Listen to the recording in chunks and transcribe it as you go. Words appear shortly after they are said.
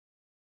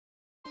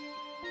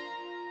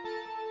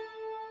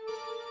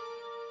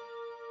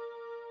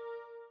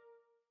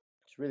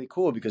it's really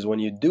cool because when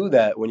you do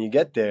that, when you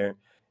get there,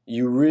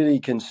 you really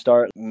can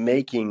start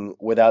making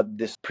without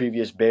this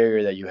previous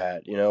barrier that you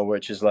had,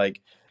 which is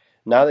like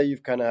now that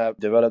you've kind of have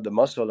developed the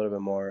muscle a little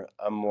bit more,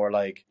 I'm more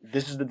like,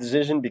 this is the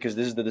decision because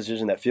this is the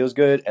decision that feels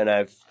good, and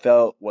I've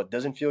felt what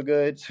doesn't feel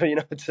good. So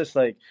it's just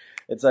like,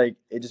 it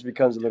just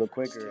becomes a little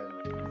quicker.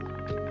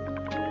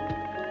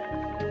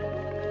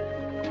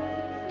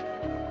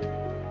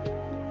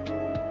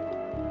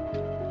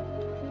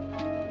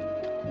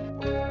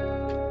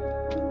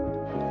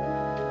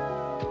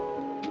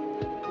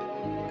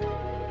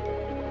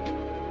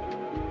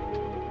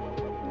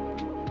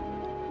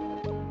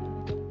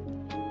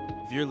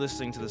 If you're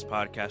listening to this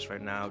podcast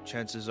right now,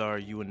 chances are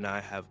you and I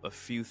have a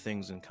few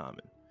things in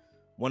common,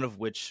 one of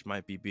which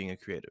might be being a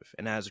creative.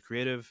 And as a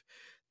creative,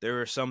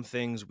 there are some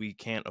things we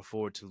can't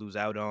afford to lose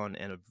out on,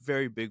 and a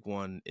very big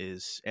one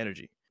is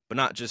energy. But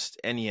not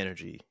just any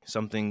energy,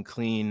 something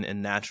clean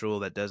and natural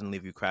that doesn't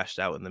leave you crashed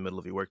out in the middle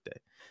of your workday.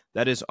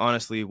 That is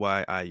honestly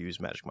why I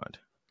use Magic Mind.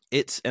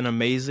 It's an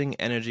amazing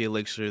energy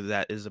elixir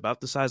that is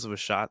about the size of a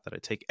shot that I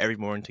take every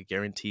morning to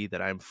guarantee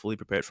that I am fully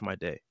prepared for my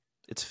day.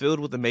 It's filled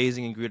with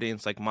amazing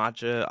ingredients like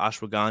matcha,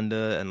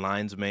 ashwagandha, and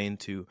lion's mane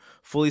to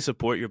fully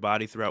support your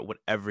body throughout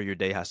whatever your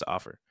day has to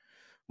offer.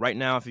 Right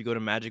now, if you go to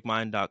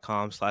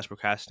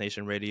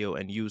magicmind.com/procrastinationradio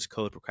and use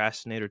code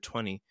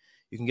procrastinator20,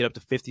 you can get up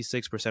to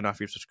 56% off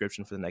your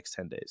subscription for the next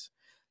 10 days.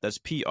 That's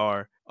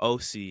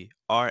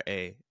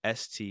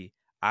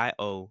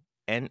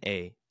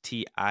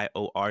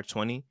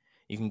procrastinator20.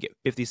 You can get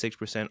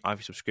 56% off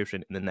your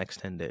subscription in the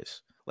next 10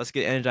 days. Let's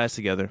get energized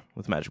together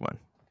with Magic Mind.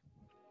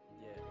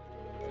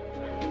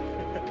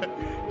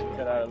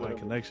 My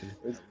connection.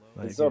 It's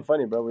so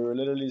funny, bro. We were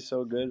literally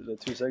so good at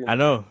 2 seconds. I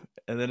know.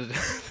 And then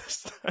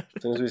as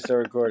soon as we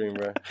start recording,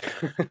 bro.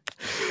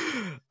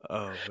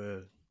 Oh,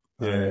 man.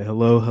 Yeah. All right.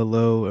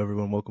 Hello,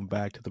 everyone. Welcome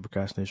back to the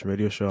Procrastination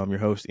Radio Show. I'm your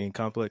host, Ian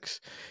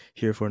Complex,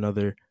 here for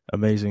another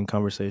amazing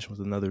conversation with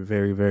another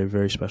very, very,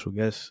 very special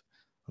guest.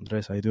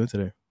 Andres, how you doing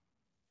today?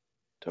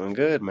 Doing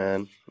good,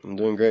 man. I'm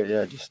doing great.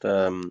 Yeah, just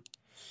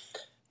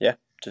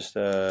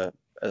as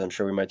I'm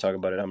sure we might talk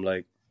about it, I'm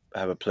like,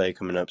 I have a play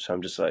coming up, so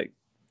I'm just like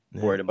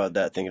worried about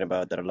that, thinking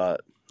about that a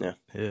lot. Yeah.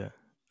 Yeah.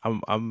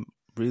 I'm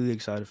really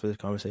excited for this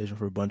conversation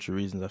for a bunch of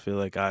reasons. I feel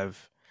like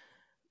I've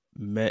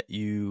met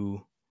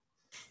you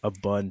a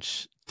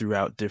bunch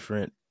throughout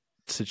different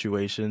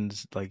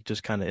situations, like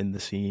just kind of in the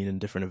scene and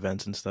different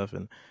events and stuff,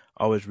 and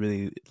always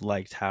really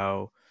liked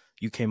how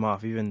you came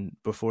off even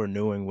before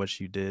knowing what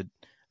you did.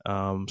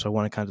 So I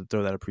want to kind of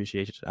throw that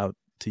appreciation out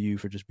to you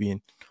for just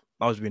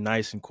always being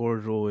nice and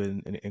cordial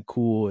and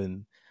cool,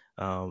 and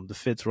the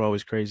fits were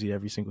always crazy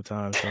every single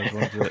time. So I just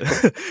wanted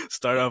to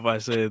start off by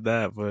saying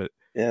that. But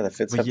yeah, the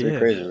fits have to be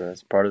crazy, bro.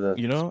 It's part of the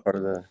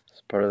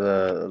it's part of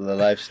the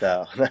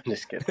lifestyle. I'm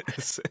just kidding.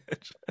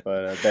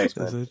 But thanks,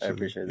 man. I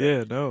appreciate that.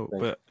 Yeah, no,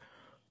 thanks. But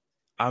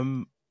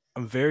I'm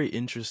very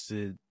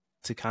interested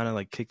to kind of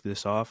like kick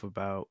this off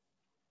about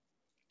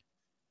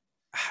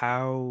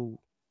how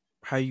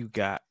you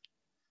got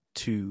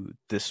to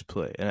this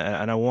play,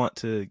 and I want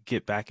to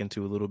get back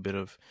into a little bit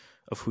of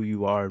who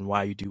you are and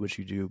why you do what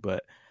you do,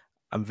 but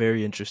I'm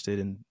very interested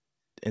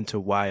into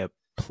why a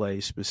play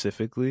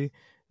specifically,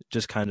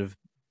 just kind of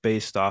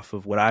based off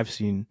of what I've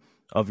seen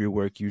of your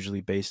work,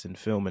 usually based in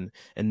film, and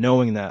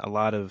knowing that a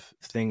lot of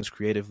things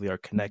creatively are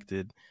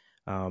connected.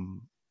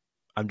 I'm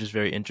just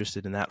very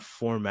interested in that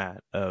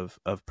format of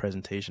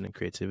presentation and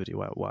creativity.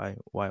 Why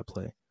a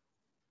play?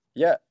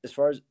 Yeah, as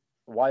far as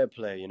why a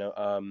play,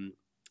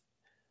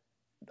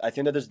 I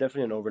think that there's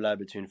definitely an overlap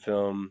between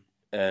film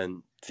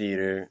and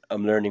theater.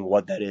 I'm learning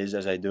what that is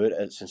as I do it,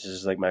 since this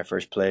is like my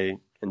first play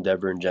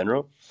endeavor in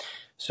general.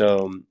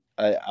 So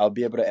I'll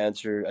be able to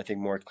answer, I think,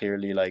 more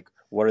clearly, like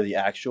what are the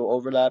actual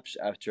overlaps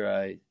after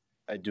I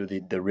do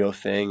the real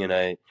thing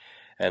and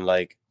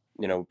like,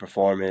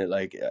 perform it.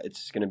 Like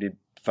it's going to be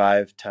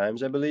 5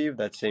 times, I believe,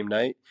 that same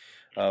night.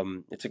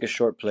 It's like a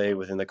short play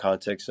within the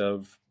context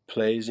of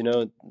plays,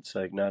 it's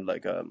like not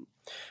like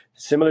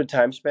similar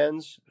time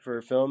spans for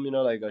a film,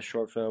 like a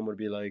short film would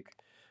be like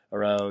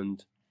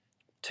around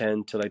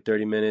 10 to like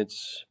 30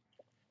 minutes.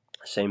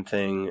 Same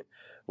thing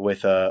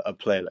with a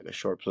play, like a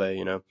short play,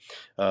 if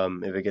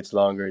it gets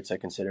longer, it's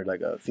like considered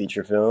like a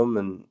feature film,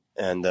 and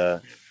on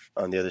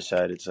the other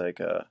side, it's like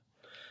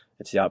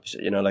it's the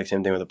opposite, like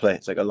same thing with a play.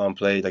 It's like a long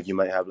play, like you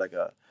might have like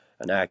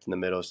an act in the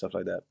middle, stuff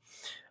like that.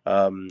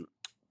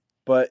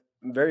 But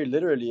very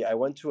literally, I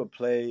went to a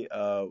play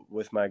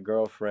with my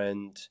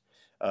girlfriend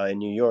in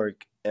New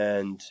York,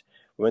 and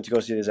we went to go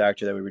see this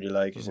actor that we really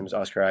like. His name is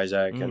Oscar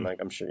Isaac, and like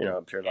I'm sure a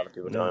lot of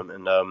people know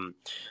him,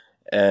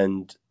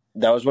 and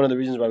that was one of the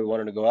reasons why we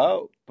wanted to go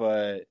out.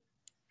 But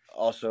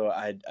also,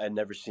 I'd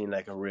never seen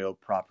like a real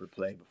proper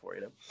play before.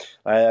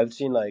 I've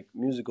seen like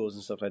musicals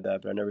and stuff like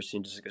that, but I've never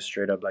seen just like a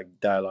straight up like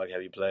dialogue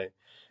heavy play,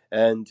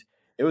 and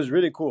it was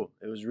really cool.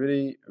 It was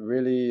really,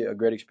 really a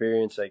great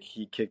experience. Like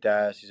he kicked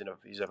ass.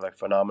 He's a like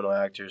phenomenal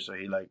actor, so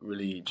he like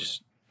really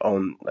just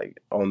owned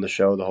the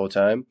show the whole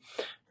time.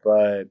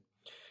 But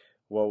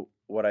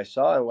what I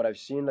saw and what I've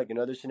seen like in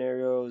other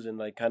scenarios and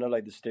like kind of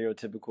like the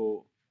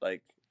stereotypical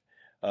like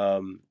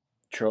um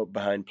trope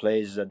behind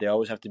plays is that they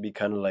always have to be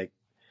kind of like,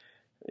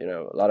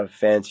 a lot of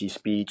fancy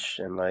speech,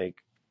 and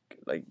like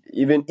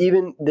even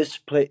this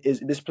play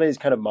is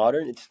kind of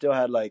modern. It still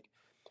had like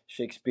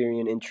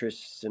Shakespearean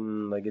interests,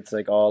 and like it's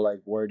like all like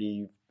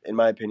wordy, in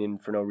my opinion,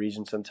 for no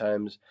reason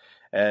sometimes.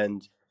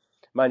 And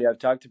mind you, I've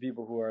talked to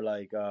people who are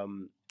like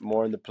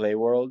more in the play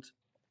world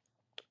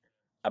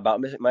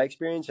about my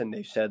experience, and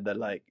they've said that,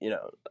 like,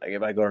 like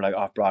if I go to like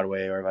off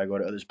Broadway or if I go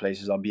to other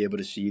places, I'll be able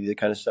to see the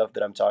kind of stuff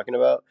that I'm talking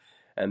about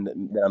and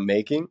that I'm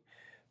making.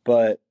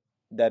 But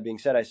that being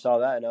said, I saw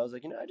that and I was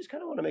like, I just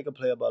kind of want to make a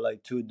play about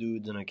like two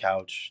dudes on a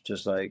couch,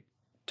 just like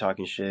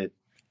talking shit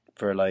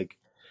for like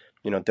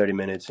 30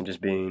 minutes and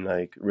just being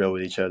like real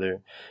with each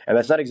other. And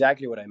that's not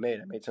exactly what I made.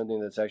 I made something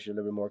that's actually a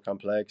little bit more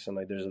complex, and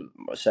like there's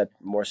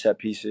more set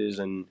pieces,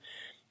 and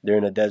they're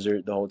in a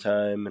desert the whole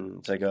time, and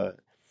it's like a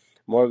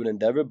more of an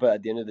endeavor. But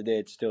at the end of the day,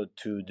 it's still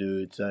two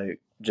dudes,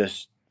 like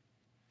just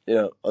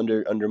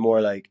under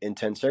more like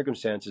intense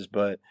circumstances,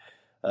 but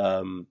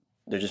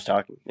they're just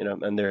talking,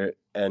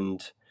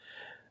 and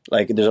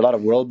like there's a lot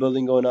of world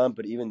building going on.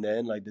 But even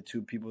then, like the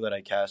two people that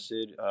I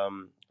casted,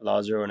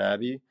 Lazaro and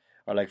Abby,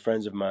 are like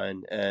friends of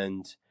mine,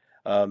 and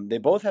they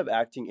both have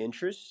acting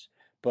interests,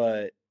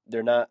 but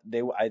they're not.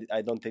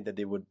 I don't think that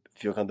they would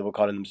feel comfortable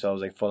calling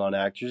themselves like full on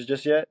actors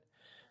just yet.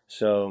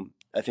 So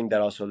I think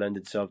that also lends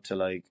itself to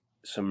like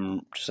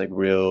some just like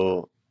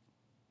real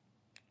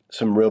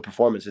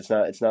performance. It's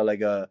not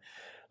like a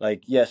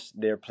like, yes,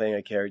 they're playing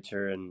a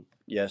character, and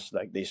yes,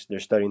 like they're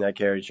studying that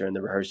character and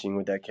they're rehearsing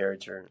with that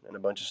character and a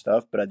bunch of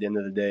stuff. But at the end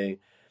of the day,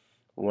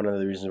 one of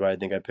the reasons why I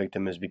think I picked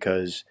them is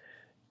because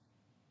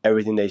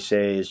everything they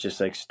say is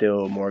just like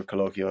still more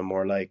colloquial and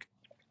more like,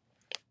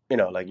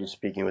 like you're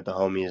speaking with the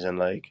homies.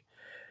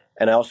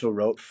 And I also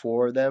wrote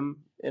for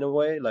them in a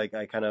way. Like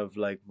I kind of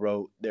like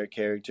wrote their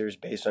characters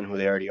based on who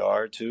they already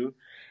are too.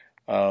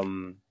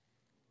 Um,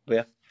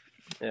 but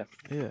yeah,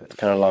 Yeah.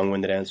 kind of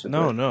long-winded answer,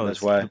 No, but no, that's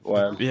it's why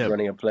I'm yeah,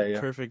 running a play.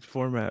 Yeah, perfect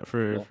format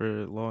for yeah,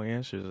 for long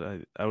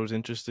answers. I was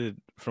interested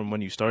from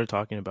when you started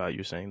talking about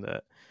you're saying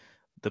that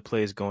the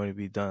play is going to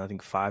be done I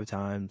think 5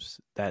 times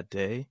that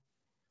day.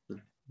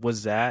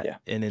 Was that yeah.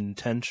 an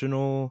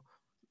intentional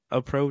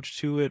approach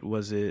to it?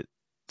 Was it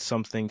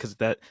something cuz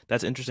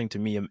that's interesting to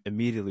me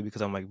immediately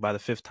because I'm like by the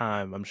fifth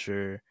time I'm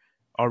sure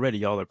already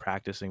y'all are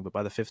practicing, but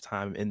by the fifth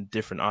time in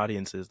different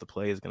audiences the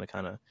play is going to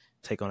kind of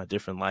take on a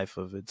different life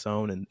of its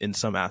own in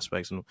some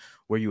aspects. And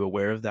were you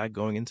aware of that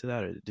going into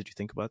that, or did you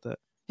think about that?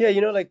 Yeah,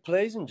 like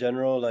plays in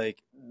general,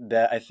 like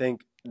that. I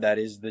think that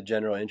is the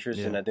general interest,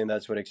 and Yeah. I think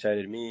that's what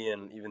excited me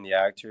and even the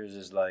actors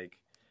is like,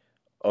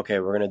 okay,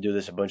 we're gonna do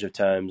this a bunch of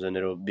times, and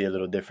it'll be a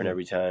little different Yeah.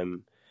 every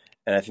time.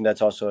 And I think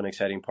that's also an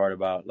exciting part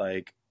about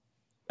like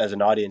as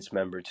an audience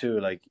member too,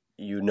 like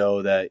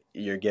that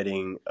you're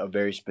getting a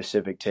very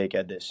specific take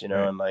at this, Right.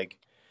 and like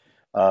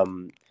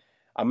um,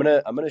 I'm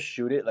gonna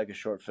shoot it like a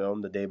short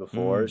film the day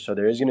before, Mm. so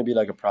there is gonna be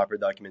like a proper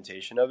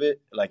documentation of it,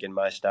 like in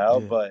my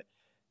style, Yeah. but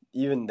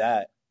even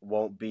that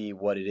won't be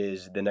what it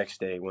is the next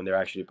day when they're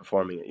actually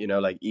performing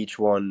it. Like each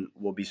one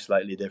will be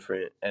slightly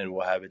different and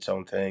will have its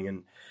own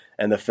thing.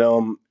 And the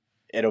film,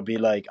 it'll be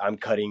like I'm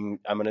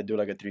gonna do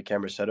like a 3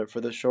 camera setup for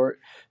the short,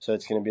 so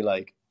it's gonna be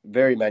like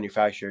very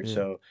manufactured. Yeah.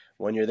 So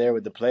when you're there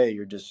with the play,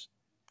 you're just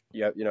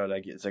yeah,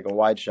 like it's like a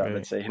wide shot. Right.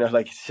 Let's say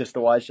like it's just a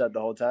wide shot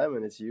the whole time,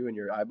 and it's you and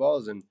your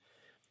eyeballs, and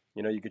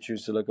you could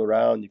choose to look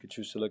around, you could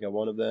choose to look at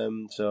one of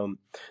them. So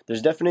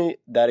there's definitely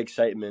that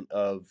excitement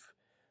of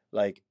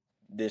like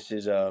this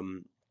is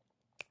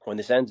when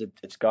this ends,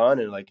 it's gone,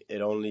 and like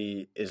it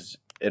only is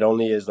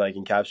like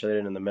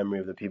encapsulated in the memory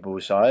of the people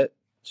who saw it.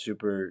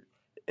 Super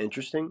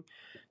interesting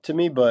to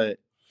me, but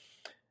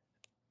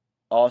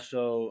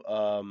also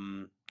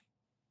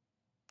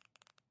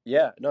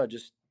yeah, no,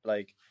 just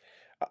like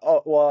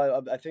oh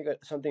well, I think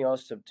something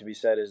else to be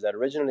said is that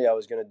originally I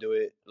was gonna do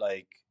it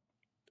like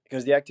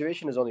because the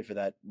activation is only for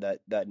that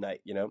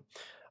night.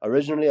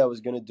 Originally I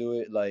was gonna do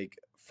it like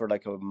for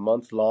like a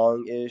month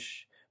long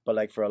ish, but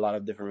like for a lot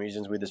of different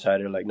reasons we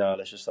decided like no,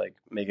 let's just like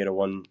make it a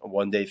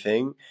one day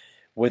thing.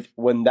 With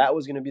when that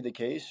was gonna be the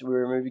case, we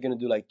were maybe gonna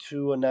do like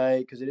two a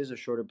night because it is a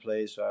shorter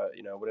play, so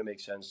it wouldn't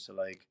make sense to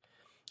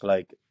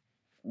like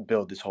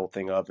build this whole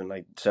thing up and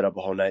like set up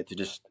a whole night to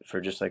just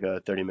like a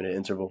 30-minute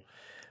interval.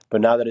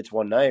 But now that it's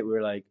one night,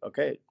 we're like,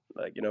 okay,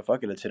 like,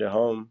 fuck it, let's hit it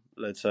home.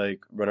 Let's like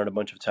run it a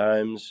bunch of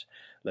times.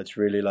 Let's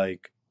really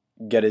like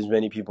get as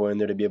many people in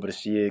there to be able to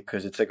see it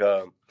because it's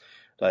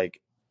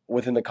like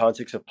within the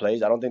context of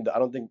plays. I don't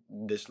think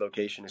this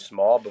location is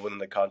small, but within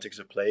the context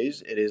of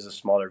plays, it is a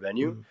smaller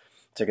venue. Mm.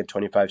 It's like a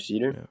 25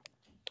 seater. Yeah.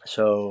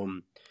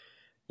 So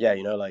yeah,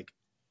 like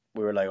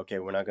we were like, okay,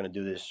 we're not gonna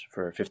do this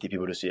for 50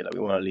 people to see it. Like we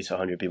want at least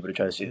 100 people to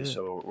try to see this. Yeah.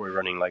 So we're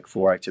running like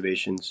 4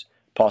 activations,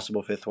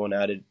 possible fifth one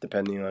added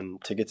depending on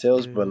ticket Yeah.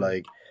 sales. But Yeah.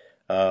 like,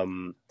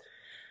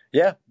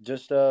 yeah,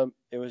 just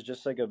it was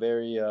just like a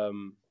very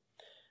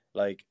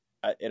like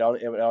it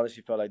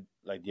honestly felt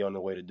like the only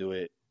way to do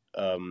it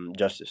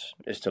justice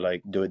is to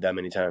like do it that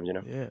many times.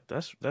 Yeah.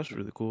 That's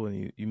really cool.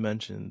 And you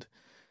mentioned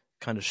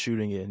kind of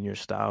shooting it in your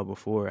style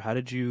before. How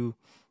did you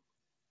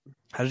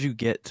how did you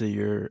get to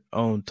your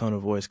own tone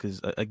of voice?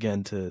 Because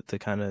again, to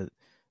kind of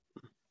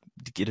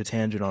get a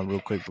tangent on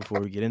real quick before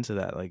we get into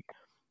that, like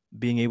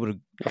being able to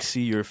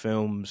see your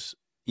films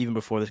even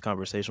before this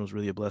conversation was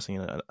really a blessing,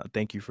 and I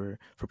thank you for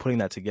putting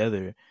that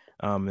together,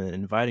 and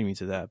inviting me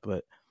to that.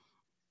 But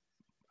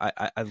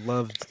I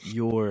loved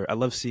I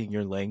love seeing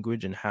your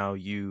language and how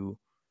you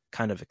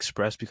kind of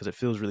express, because it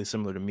feels really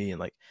similar to me, and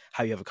like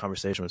how you have a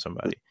conversation with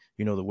somebody.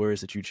 You know, the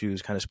words that you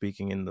choose, kind of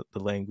speaking in the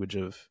language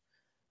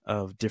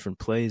of different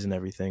plays and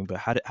everything. But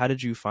how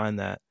did you find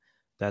that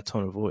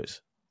tone of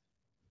voice?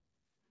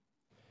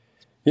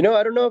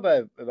 I don't know if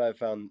I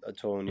found a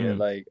tone yet. Mm,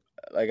 Like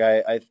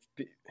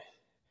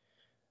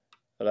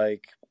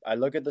like I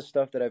look at the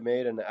stuff that I've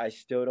made, and I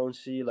still don't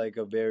see like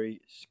a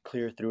very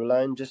clear through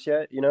line just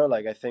yet.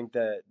 Like I think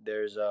that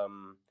there's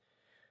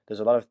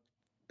a lot of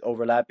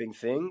overlapping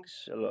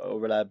things,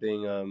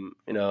 overlapping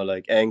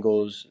like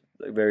angles,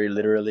 like very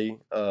literally.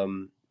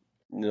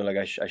 Like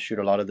I shoot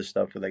a lot of the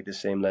stuff with like the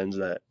same lens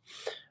that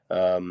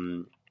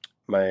um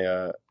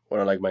my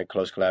one of like my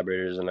close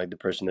collaborators, and like the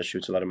person that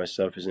shoots a lot of my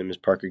stuff, his name is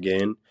Parker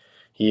Gain.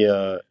 He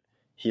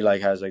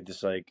like has like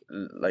this like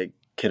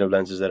kit of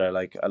lenses that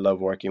I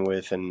love working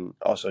with, and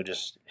also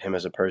just him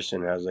as a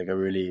person has like a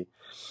really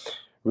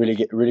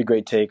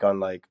great take on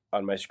like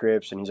on my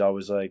scripts, and he's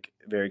always like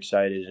very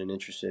excited and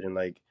interested in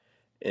like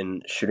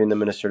in shooting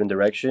them in a certain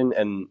direction,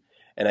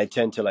 and I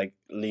tend to like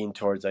lean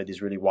towards like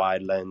these really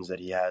wide lens that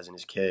he has in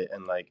his kit,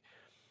 and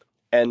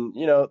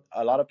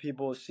a lot of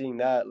people seeing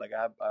that, like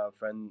I have a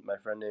friend, my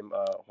friend named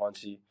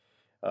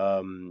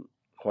um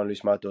Juan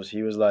Luis Matos.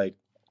 He was like,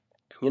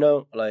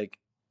 like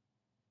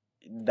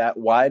that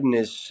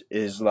wideness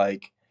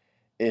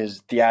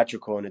is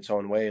theatrical in its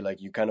own way.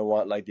 Like you kind of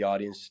want like the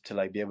audience to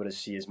like be able to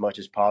see as much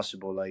as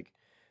possible. Like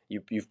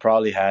you've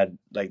probably had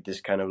like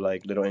this kind of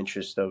like little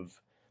interest of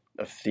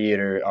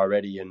theater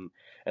already, and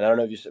I don't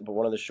know if you said, but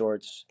one of the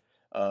shorts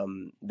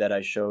that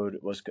I showed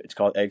it's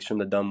called Eggs from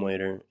the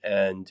Dumbwaiter,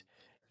 and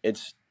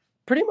it's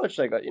pretty much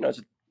like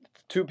it's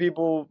two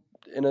people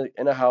in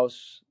a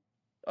house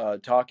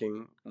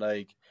talking,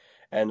 like,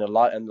 and a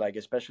lot, and like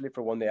especially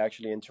for when they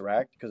actually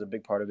interact, because a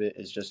big part of it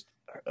is just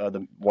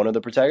the one of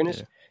the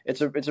protagonists. yeah,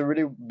 It's a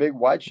really big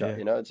wide shot.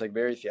 yeah, It's like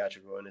very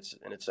theatrical in its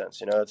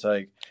sense. It's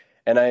like,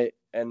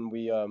 and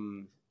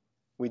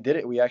we did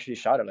it. We actually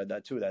shot it like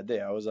that too that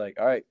day. I was like,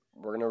 all right,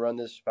 we're gonna run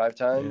this five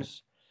yeah.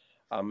 times.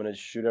 I'm gonna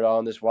shoot it all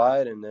on this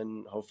wide, and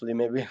then hopefully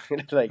maybe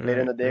like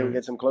later in Right, the day we right.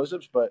 get some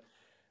close-ups. But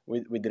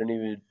we didn't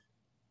even.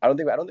 I don't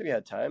think we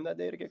had time that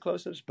day to get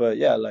close-ups. But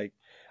yeah, like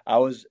I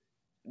was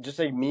just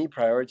like me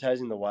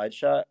prioritizing the wide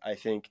shot. I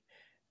think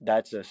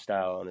that's a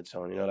style on its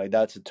own. Like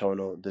that's a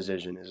tonal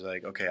decision. Is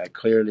like, okay, I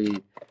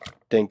clearly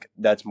think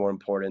that's more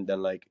important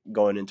than like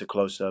going into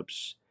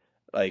close-ups.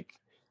 Like,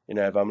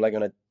 if I'm like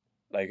gonna,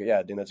 like, yeah,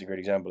 I think that's a great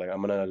example. Like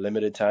I'm on a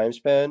limited time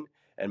span,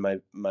 and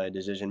my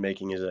decision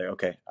making is like,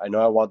 okay, I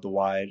know I want the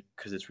wide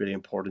because it's really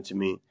important to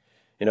me.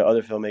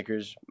 Other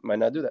filmmakers might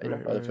not do that.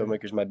 Right, Other right,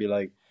 right. filmmakers might be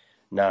like,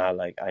 nah,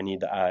 like I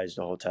need the eyes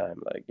the whole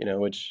time. Like,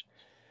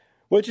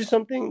 which is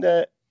something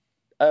that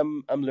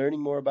I'm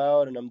learning more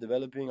about, and I'm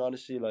developing.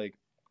 Honestly, like,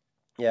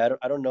 yeah, I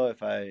don't know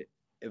if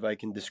I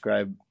can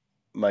describe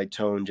my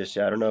tone just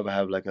yet. I don't know if I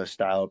have like a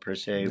style per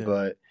se, Yeah.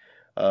 but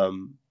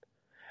um,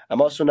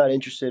 I'm also not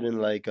interested in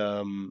like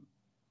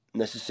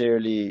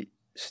necessarily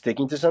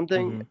sticking to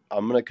something. Mm-hmm.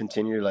 I'm gonna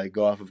continue to like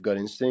go off of gut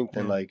instinct,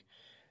 and Yeah. like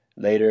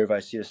later if I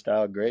see a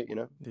style, great.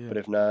 Yeah. But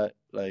if not,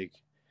 like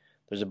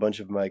there's a bunch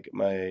of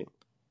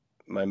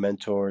my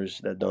mentors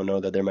that don't know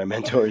that they're my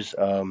mentors.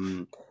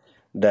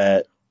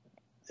 That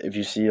if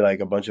you see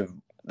like a bunch of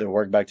their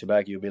work back to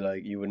back, you'll be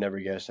like, you would never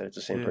guess that it's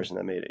the same Yeah. person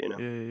that made it. Yeah.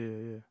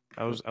 Yeah. Yeah.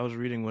 I was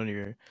reading one of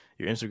your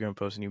Instagram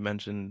posts, and you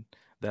mentioned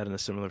that in a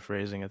similar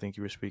phrasing. I think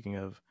you were speaking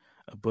of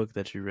a book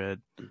that you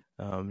read.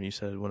 You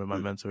said one of my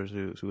Mm. mentors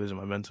who isn't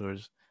my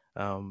mentors.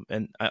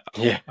 And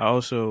Yeah, I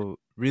also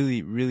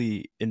really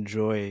really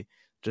enjoy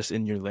just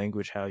in your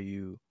language how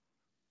you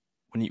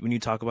when you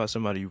talk about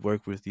somebody you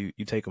work with,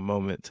 you take a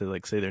moment to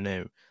like say their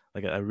name.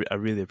 Like I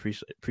really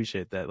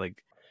appreciate that.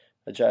 Like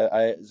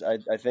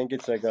I think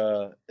it's like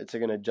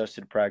an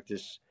adjusted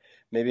practice.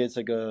 Maybe it's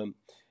like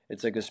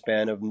a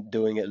span of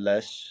doing it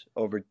less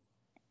over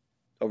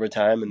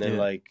time, and then yeah,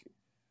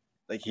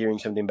 like hearing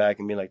something back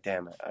and being like,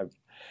 damn,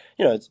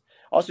 it's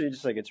also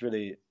just like it's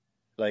really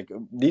like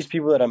these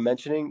people that I'm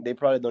mentioning, they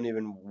probably don't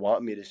even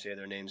want me to say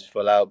their names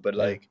full out, but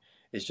yeah, like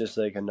it's just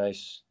like a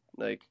nice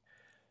like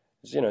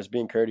it's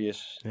being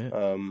courteous. yeah.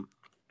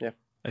 Yeah,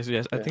 Actually,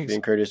 I yeah, think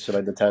being courteous to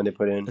like the time they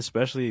put in.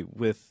 especially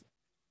with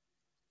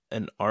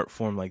an art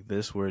form like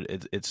this where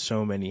it's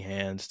so many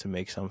hands to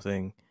make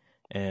something,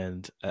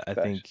 and I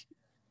Facts. think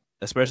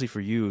especially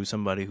for you,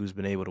 somebody who's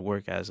been able to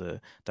work as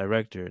a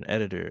director, an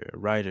editor, a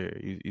writer,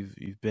 you've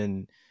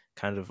been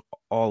kind of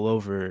all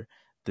over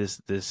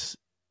this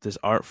this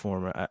art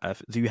form.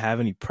 Do you have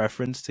any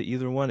preference to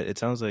either one? It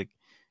sounds like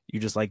you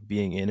just like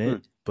being in it,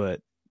 Hmm.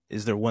 but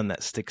is there one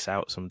that sticks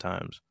out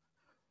sometimes?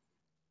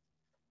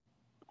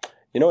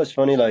 You know what's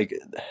funny? Like,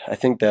 I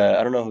think that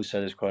I don't know who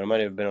said this quote. It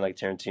might have been like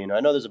Tarantino.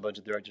 I know there's a bunch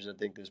of directors that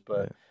think this,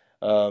 but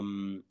Yeah,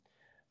 um,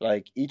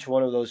 like each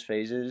one of those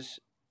phases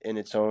in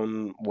its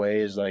own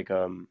way is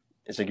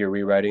it's like you're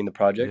rewriting the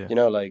project. yeah, You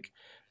know, like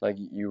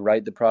you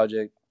write the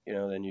project, you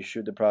know, then you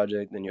shoot the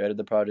project, then you edit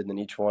the project, then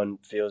each one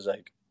feels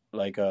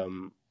like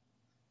um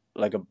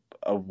like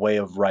a way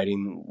of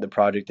writing the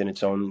project in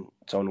its own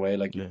way.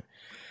 yeah,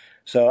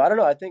 So I don't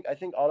know. I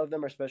think all of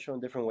them are special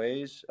in different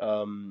ways.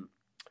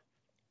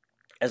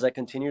 As I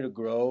continue to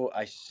grow,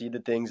 I see the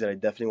things that I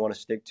definitely want to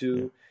stick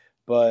yeah. to.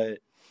 But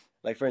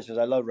like for instance,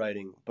 I love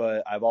writing,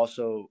 but I've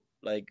also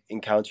like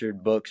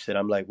encountered books that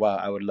I'm like, wow,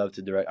 I would love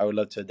to direct. I would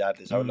love to adapt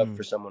this. I would love Mm,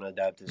 for someone to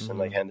adapt this and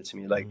like mm, hand it to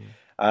me. Like, mm,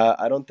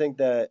 I don't think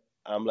that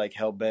I'm like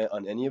hell bent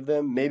on any of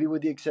them. Maybe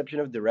with the exception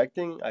of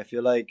directing, I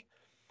feel like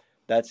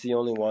that's the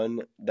only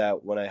one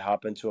that when I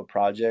hop into a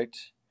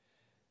project,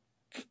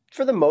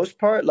 for the most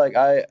part, like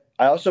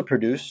I also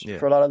produce yeah,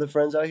 for a lot of the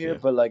friends out here, yeah.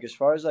 but like as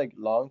far as like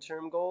long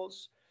term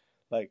goals,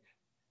 like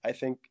I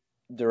think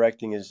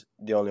directing is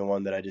the only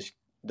one that I just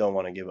don't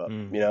want to give up.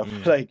 Mm, You know,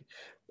 mm, like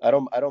I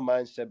don't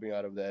mind stepping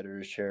out of the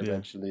editor's chair yeah,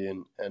 eventually,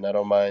 and I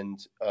don't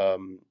mind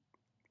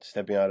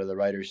stepping out of the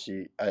writer's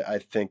seat. I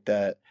think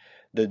that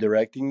the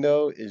directing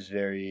though is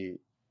very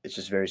it's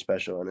just very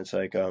special, and it's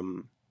like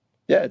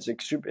yeah, it's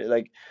like super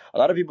like a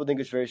lot of people think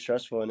it's very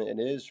stressful, and it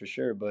is for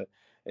sure, but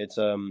it's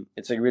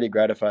like really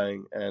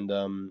gratifying, and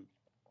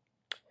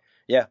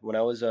yeah, when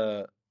I was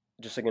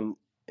just like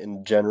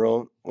in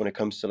general when it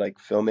comes to like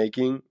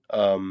filmmaking,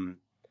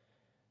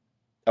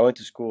 I went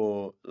to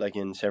school like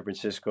in San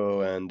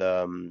Francisco, and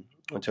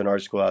went to an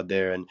art school out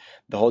there. And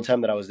the whole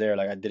time that I was there,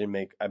 like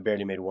I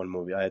barely made one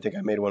movie. I think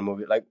I made one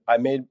movie. Like I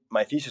made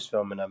my thesis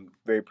film, and I'm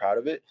very proud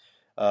of it.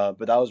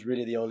 But that was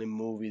really the only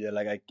movie that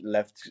like I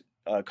left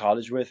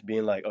college with,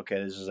 being like,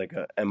 okay, this is like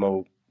a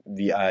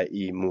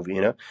MOVIE movie,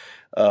 you know.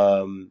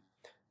 Um,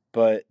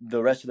 but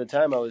the rest of the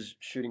time, I was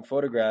shooting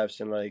photographs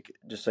and like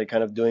just like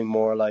kind of doing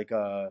more like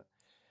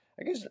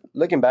I guess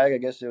looking back, I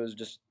guess it was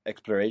just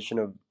exploration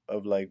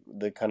of like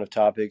the kind of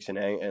topics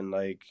and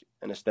like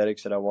and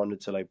aesthetics that I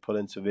wanted to like put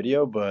into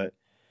video. But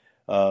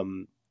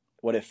um,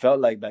 what it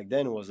felt like back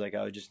then was like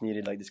I just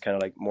needed like this kind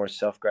of like more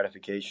self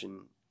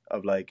gratification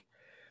of like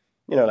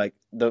like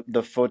the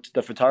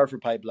photographer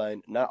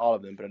pipeline. Not all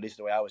of them, but at least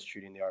the way I was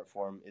treating the art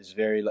form is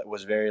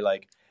very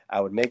like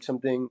I would make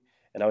something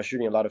and I was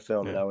shooting a lot of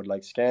film and yeah, I would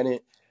like scan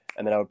it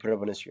and then I would put it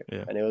up on Instagram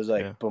yeah, and it was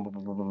like yeah. boom boom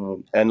boom boom boom,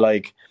 boom. And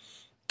like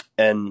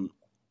and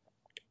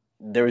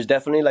there was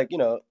definitely like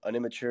an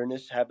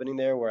immatureness happening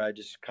there where I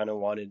just kind of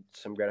wanted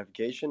some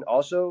gratification.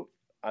 Also,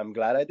 I'm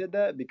glad I did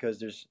that because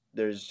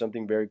there's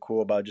something very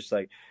cool about just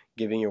like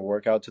giving your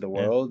work out to the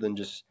Yeah, world and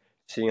just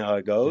seeing how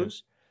it yeah,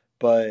 goes.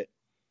 But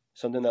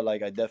something that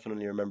like I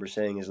definitely remember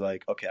saying is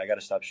like, okay, I got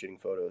to stop shooting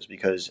photos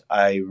because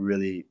I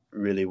really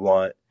really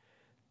want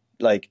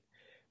like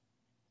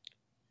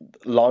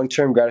long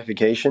term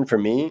gratification for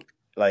me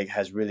like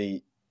has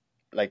really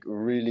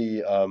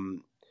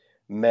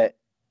met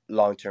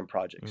long term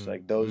projects. mm,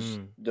 Like those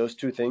mm, those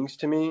two things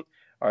to me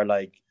are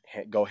like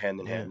go hand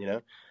in yeah, hand.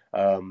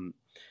 Um,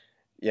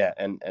 yeah,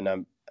 and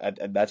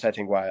that's I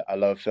think why I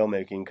love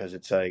filmmaking because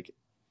it's like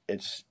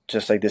it's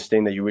just like this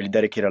thing that you really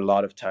dedicate a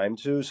lot of time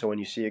to. So when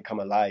you see it come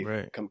alive,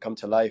 right, come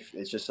to life,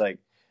 it's just like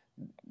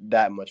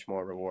that much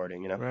more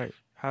rewarding. right.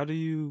 How do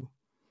you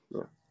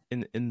Yeah.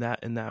 in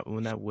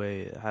that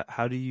way?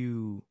 How do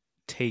you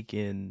take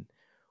in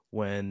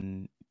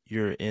when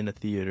you're in a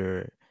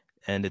theater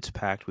and it's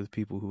packed with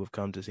people who have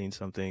come to see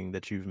something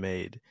that you've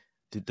made?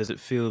 Does it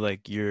feel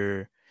like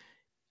you're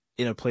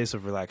in a place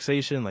of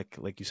relaxation,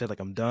 like you said, like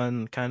I'm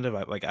done, kind of,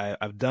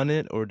 I've done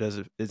it, or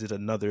is it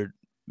another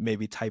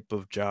maybe type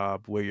of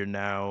job where you're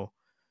now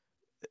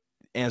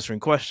answering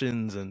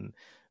questions and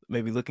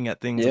maybe looking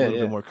at things a Yeah, little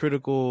bit yeah. more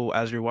critical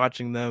as you're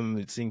watching them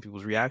and seeing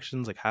people's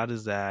reactions? Like how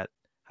does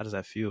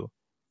that feel?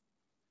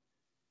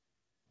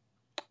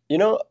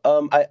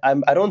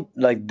 I don't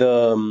like the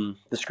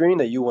screening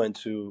that you went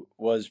to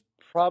was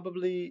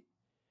probably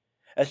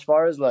as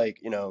far as like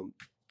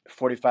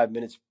 45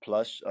 minutes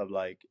plus of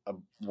like a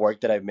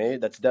work that I've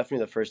made. That's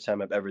definitely the first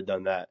time I've ever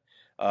done that.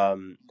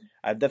 um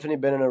I've definitely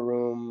been in a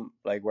room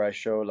like where I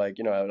show like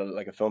at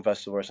like a film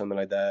festival or something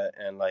like that,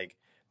 and like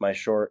my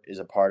short is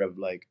a part of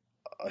like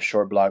a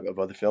short blog of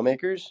other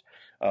filmmakers.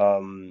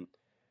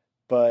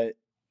 But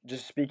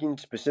just speaking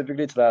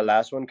specifically to that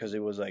last one because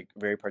it was like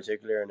very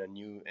particular and a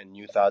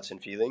new thoughts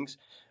and feelings.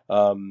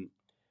 um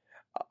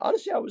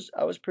Honestly, I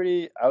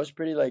was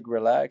pretty like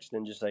relaxed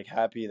and just like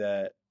happy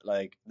that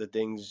like the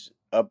things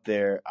up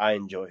there I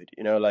enjoyed.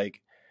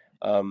 Like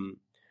um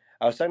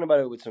I was talking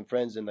about it with some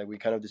friends and like we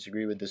kind of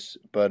disagree with this,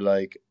 but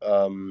like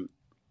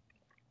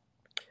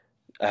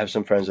I have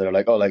some friends that are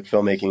like, oh, like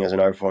filmmaking as an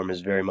art form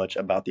is very much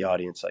about the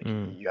audience. Like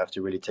Mm, you have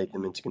to really take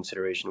them into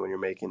consideration when you're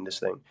making this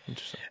thing.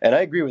 interesting. And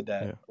I agree with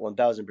that Yeah,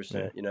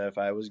 yeah, 1000%. If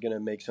I was gonna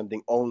make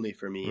something only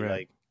for me, right,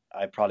 like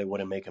I probably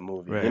wouldn't make a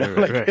movie. right, right,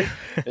 Like right, right.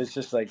 it's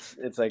just like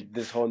it's like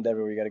this whole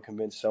endeavor where you got to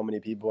convince so many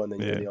people, and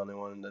then you're Yeah, the only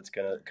one that's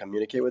gonna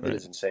communicate with it right,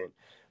 is insane.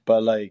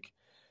 But like,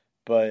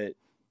 but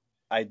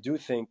I do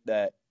think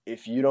that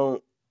if you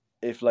don't,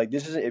 if like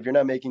this is, if you're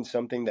not making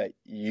something that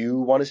you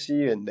want to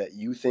see and that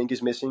you think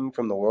is missing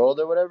from the world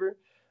or whatever,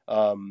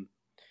 um,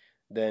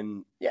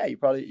 then yeah, you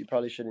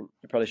probably shouldn't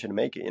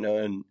make it, you know,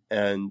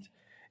 and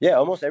yeah,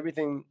 almost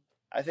everything.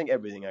 I think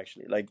everything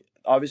actually. Like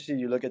obviously,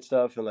 you look at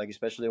stuff and like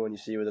especially when you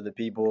see with other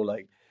people,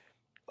 like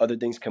other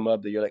things come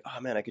up that you're like,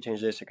 oh man, I could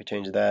change this, I could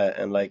change that,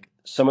 and like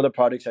some of the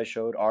products I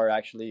showed are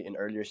actually in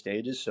earlier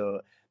stages,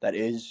 so that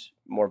is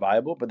more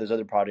viable. But there's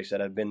other products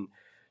that have been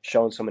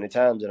shown so many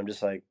times, and I'm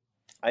just like,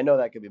 I know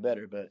that could be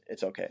better, but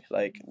it's okay.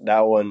 Like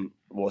that one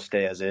will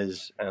stay as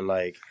is, and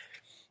like,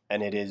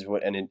 and it is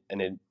what, and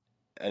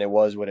it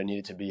was what it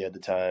needed to be at the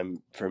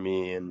time for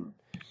me, and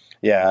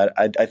yeah,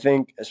 I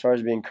think as far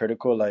as being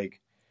critical, like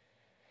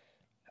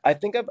I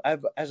think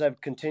I've as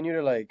I've continued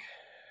to like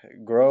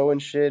grow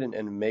and shit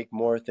and make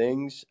more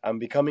things, I'm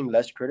becoming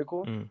less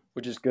critical, Mm,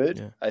 which is good.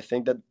 yeah. I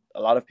think that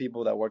a lot of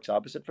people that works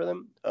opposite for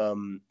them.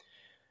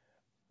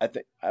 I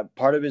think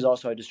part of it is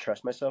also I just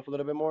trust myself a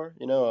little bit more.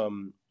 You know,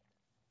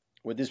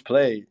 with this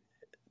play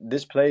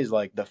is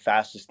like the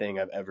fastest thing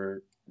I've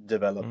ever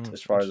developed Mm,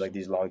 as far as like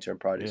interesting. these long term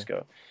projects Yeah.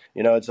 go.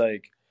 You know, it's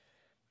like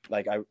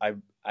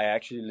I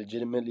actually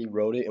legitimately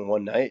wrote it in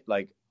one night.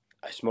 Like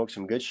I smoked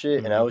some good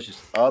shit and I Mm-hmm. was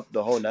just up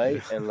the whole Yeah.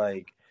 night and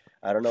like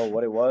I don't know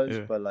what it was,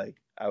 Yeah. but like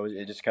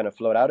it just kind of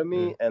flowed out of Yeah.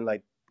 me and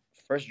like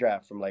first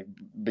draft from like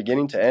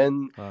beginning to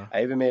end. Wow.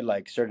 I even made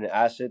like certain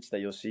assets that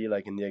you'll see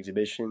like in the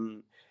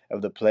exhibition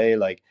of the play.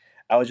 Like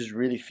I was just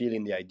really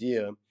feeling the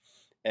idea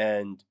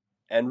and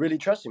really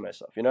trusting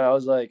myself. You know, I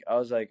was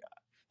like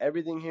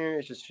everything here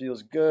it just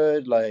feels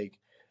good. Like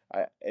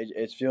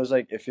it feels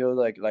like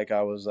like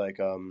I was like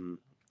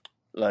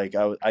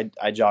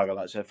I jog a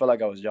lot, so I felt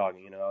like I was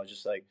jogging. You know, I was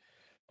just like,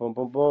 boom,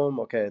 boom, boom.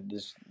 Okay,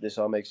 this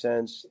all makes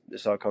sense.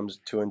 This all comes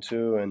two and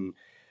two,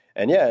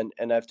 and yeah,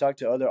 and I've talked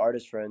to other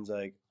artist friends.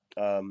 Like,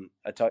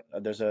 I talk.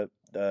 There's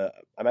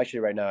I'm actually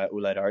right now at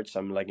Ulight Arts.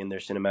 I'm like in their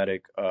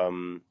cinematic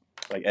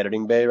like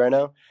editing bay right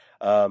now.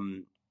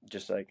 Um,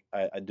 just like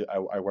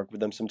I work with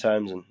them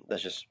sometimes, and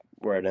that's just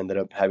where it ended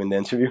up having the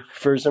interview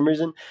for some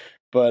reason.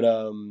 But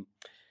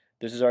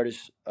there's this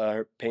artist,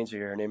 her painter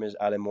here. Her name is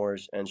Ale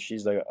Moores, and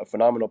she's like a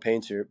phenomenal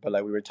painter. But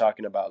like we were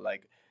talking about,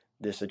 like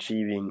this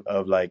achieving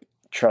of like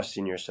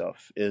trusting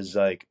yourself is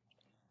like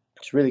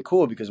it's really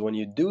cool because when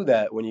you do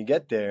that, when you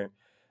get there,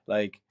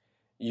 like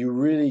you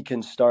really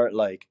can start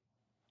like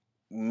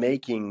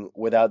making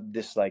without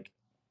this like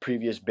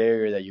previous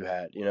barrier that you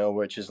had, you know,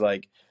 which is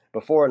like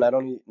before not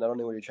only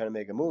were you trying to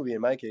make a movie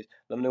in my case,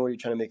 not only were you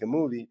trying to make a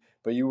movie,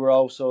 but you were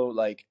also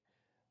like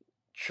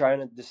trying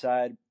to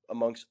decide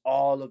amongst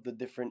all of the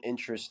different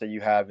interests that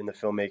you have in the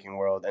filmmaking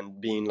world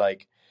and being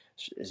like,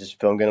 is this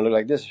film going to look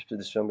like this? Is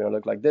this film going to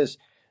look like this?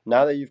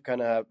 Now that you've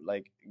kind of have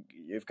like,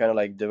 you've kind of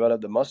like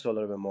developed the muscle a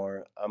little bit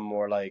more, I'm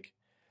more like,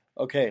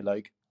 okay,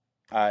 like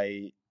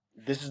I,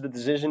 this is the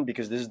decision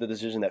because this is the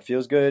decision that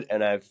feels good.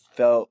 And I've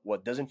felt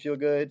what doesn't feel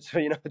good. So,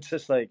 you know, it's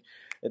just like,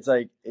 it's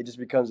like, it just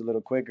becomes a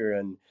little quicker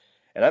and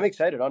I'm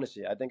excited,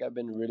 honestly. I think I've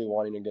been really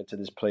wanting to get to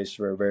this place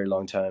for a very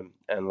long time.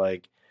 And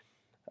like,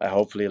 I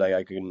hopefully like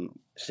I can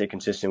stay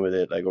consistent with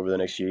it like over the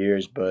next few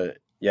years. But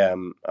yeah,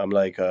 I'm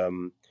like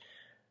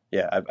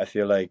yeah, I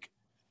feel like,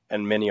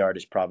 and many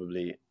artists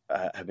probably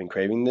have been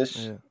craving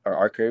this Yeah. or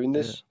are craving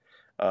Yeah. this.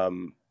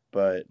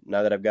 But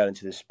now that I've got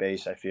into this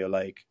space, I feel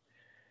like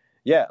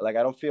yeah, like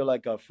I don't feel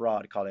like a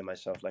fraud calling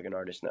myself like an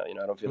artist now. You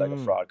know, I don't feel like a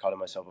Mm, fraud calling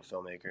myself a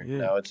filmmaker. yeah.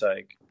 Now it's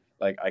like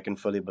I can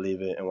fully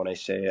believe it, and when I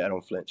say it, I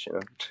don't flinch. You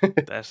know.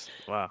 That's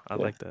wow. I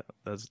Yeah, like that.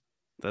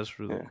 That's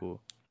really yeah.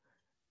 cool.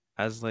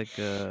 As like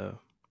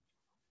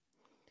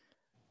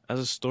as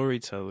a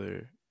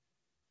storyteller,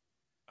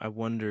 I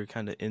wonder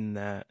kind of in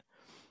that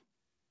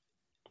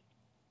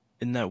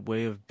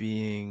way of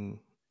being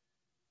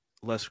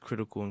less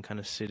critical and kind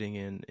of sitting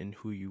in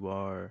who you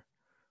are.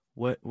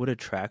 What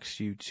attracts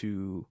you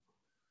to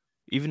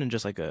even in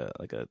just like a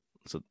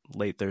it's a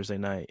late Thursday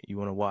night, you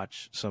want to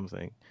watch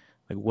something.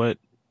 Like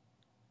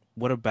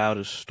what about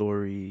a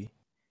story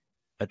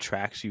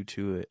attracts you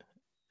to it?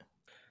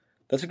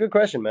 That's a good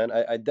question, man.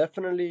 I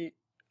definitely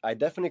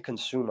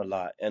consume a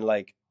lot, and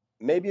like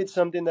maybe it's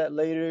something that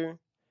later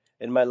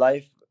in my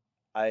life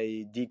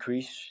I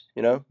decrease,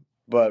 you know.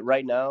 But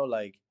right now,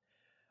 like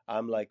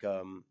I'm like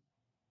um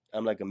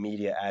I'm like a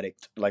media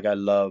addict. Like I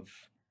love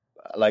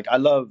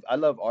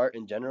art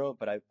in general,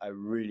 but I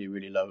really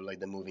really love like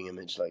the moving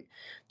image, like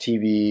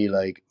TV,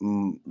 like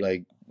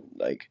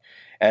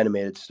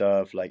animated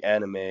stuff, like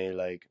anime,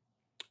 like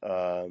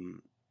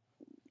um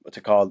what's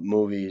it called,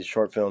 movies,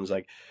 short films.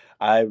 Like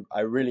I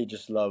really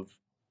just love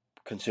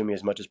consuming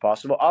as much as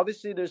possible.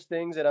 Obviously, there's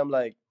things that I'm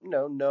like,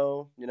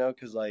 no, you know,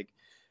 because like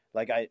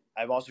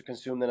I've also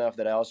consumed enough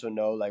that I also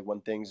know like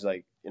when things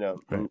like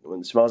Right. when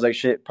it smells like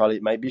shit, probably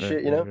it might be Right,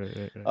 shit, you right, know. right,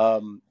 right,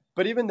 right.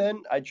 But even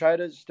then, I try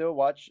to still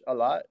watch a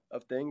lot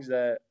of things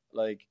that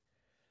like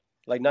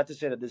not to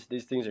say that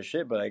these things are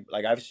shit, but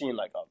like I've seen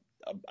like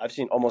I've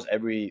seen almost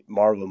every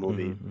Marvel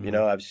movie. Mm-hmm, You mm-hmm.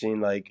 know, I've seen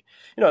like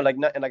like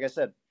not, and like I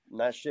said,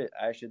 not shit.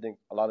 I actually think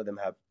a lot of them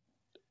have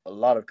a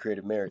lot of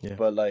creative merit, Yeah.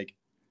 but like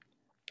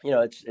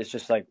it's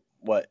just like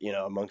what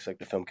amongst like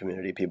the film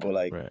community people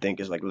like Right. think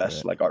is like less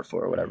Right. like artful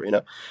or Right. whatever.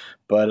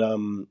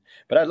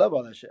 But I love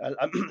all that shit.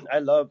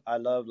 I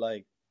love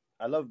like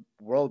I love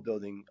world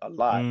building a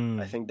lot.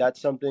 I Mm. think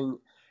that's something.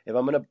 If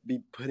I'm gonna be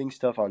putting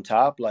stuff on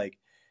top, like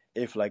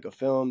if like a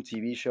film,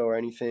 TV show, or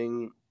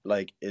anything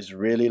like is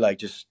really like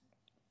just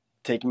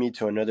taking me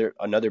to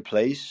another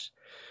place,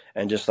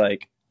 and just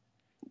like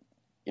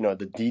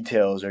the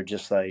details are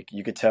just like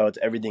you could tell it's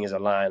everything is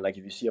aligned. Like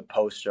if you see a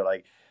poster,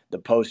 like the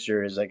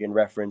poster is like in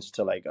reference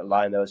to like a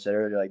line that was said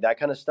earlier, like that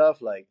kind of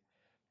stuff, like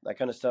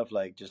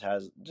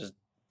just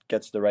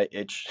gets the right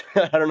itch.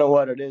 I don't know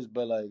what it is,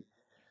 but like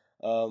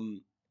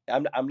um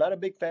I'm not a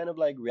big fan of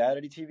like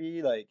reality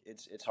TV. Like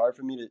it's hard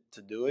for me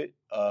to do it.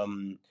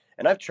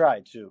 And I've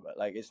tried too, but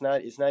like it's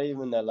not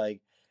even that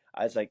like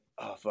I was like,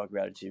 oh fuck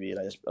reality TV,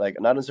 like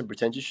not on some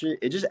pretentious shit.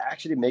 It just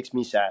actually makes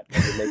me sad.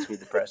 Like it makes me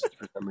depressed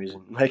for some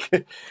reason. Like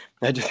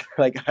I just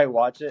like I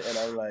watch it and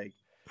I'm like,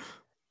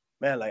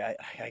 man, like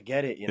I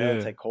get it. It's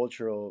Yeah. like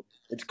cultural.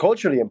 It's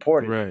culturally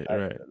important. Right.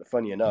 Right.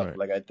 Funny enough, Right.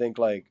 like I think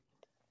like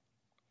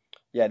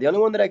yeah, the only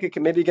one that I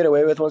could maybe get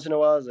away with once in a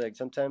while is like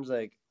sometimes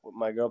like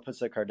my girl puts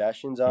the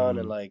Kardashians on,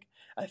 and Mm. like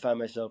I find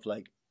myself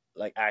like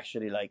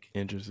actually like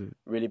Interested.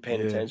 really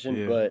paying Yeah. attention.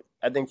 Yeah. But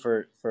I think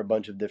for a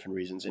bunch of different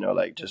reasons,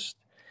 like just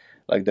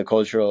like the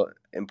cultural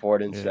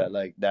importance Yeah. that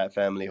like that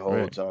family Right.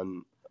 holds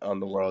on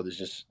the world is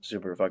just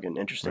super fucking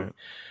interesting. Right.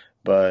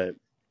 But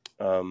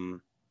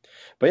um,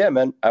 but yeah,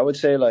 man, I would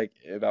say like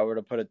if I were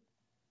to put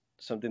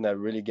something that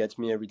really gets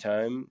me every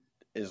time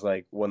is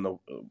like when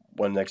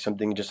like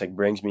something just like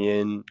brings me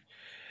in.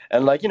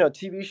 And like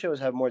TV shows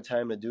have more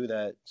time to do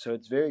that, so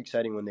it's very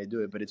exciting when they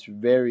do it. But it's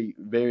very,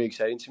 very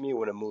exciting to me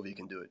when a movie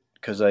can do it,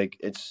 because like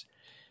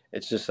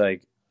it's just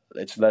like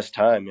it's less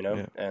time,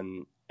 Yeah.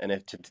 and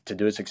if to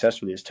do it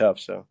successfully is tough.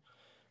 So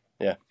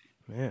yeah,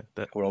 Yeah.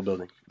 world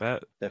building,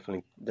 That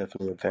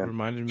definitely a fan.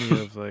 reminded me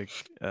of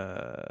like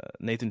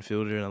Nathan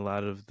Fielder and a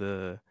lot of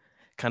the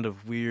kind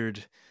of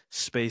weird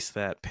space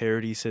that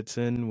parody sits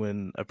in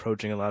when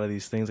approaching a lot of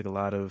these things. Like a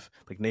lot of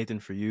like Nathan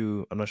for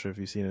You. I'm not sure if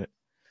you've seen it,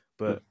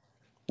 Hmm. but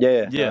Yeah,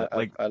 yeah, yeah, no,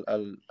 like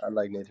I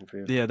like Nathan for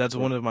you. yeah, that's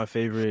Yeah, one of my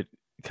favorite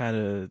kind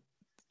of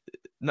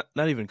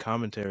not even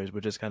commentaries,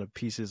 but just kind of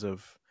pieces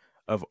of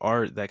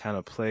art that kind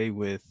of play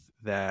with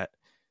that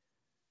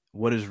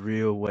what is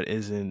real, what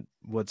isn't,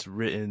 what's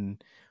written,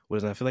 what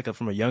isn't. I feel like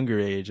from a younger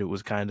age, it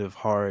was kind of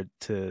hard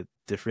to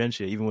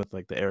differentiate, even with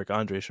like the Eric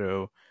Andre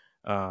show,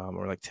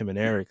 or like Tim and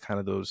Eric, kind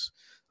of those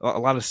a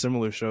lot of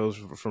similar shows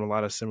from a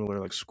lot of similar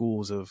like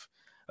schools of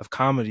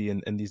comedy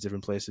in these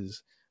different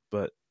places.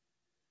 But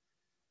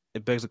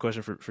it begs the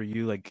question for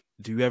you, like,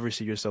 do you ever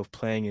see yourself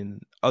playing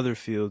in other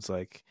fields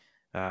like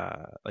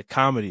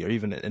comedy or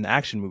even an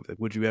action movie? Like,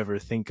 would you ever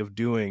think of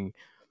doing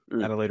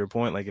mm. at a later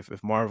point, like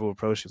if Marvel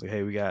approached you like,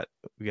 hey, we got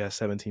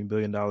 $17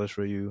 billion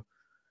for you,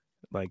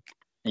 like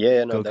Yeah,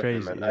 yeah, no, go definitely,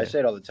 crazy. man. I Yeah. say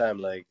it all the time.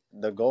 Like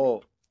the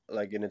goal,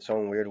 like in its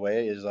own weird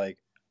way, is like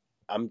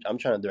I'm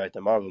trying to direct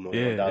a Marvel movie,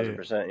 one Yeah, thousand yeah,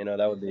 percent.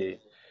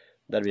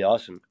 That'd be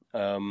awesome.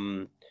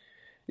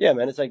 Yeah,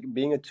 man, it's like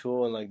being a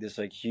tool in like this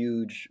like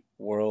huge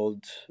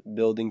world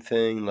building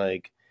thing.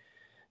 Like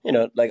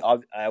like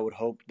I would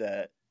hope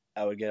that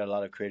I would get a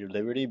lot of creative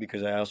liberty,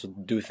 because I also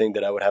do think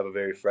that I would have a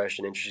very fresh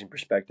and interesting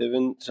perspective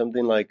in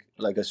something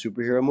like a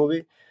superhero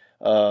movie.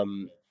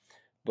 Um,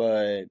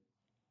 but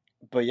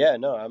but yeah,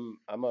 no,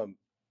 I'm a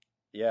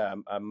yeah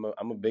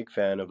I'm a big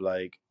fan of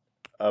like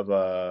of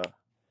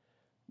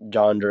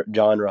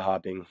genre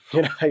hopping.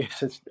 I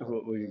guess it's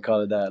what we can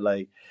call it that.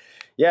 Like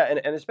yeah,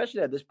 and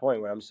especially at this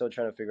point where I'm still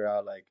trying to figure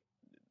out like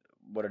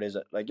what it is.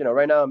 Like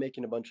right now I'm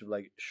making a bunch of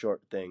like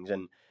short things,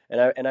 and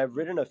I've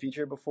written a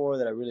feature before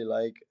that I really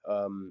like,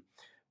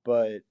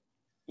 but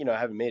I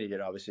haven't made it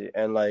yet, obviously,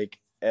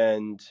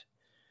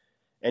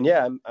 and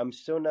yeah, I'm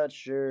still not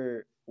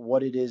sure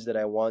what it is that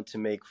I want to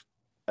make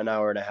an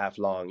hour and a half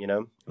long.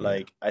 yeah,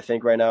 Like I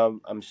think right now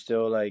I'm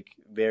still like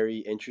very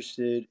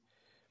interested,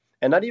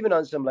 and not even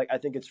on some like I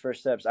think it's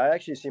first steps. I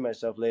actually see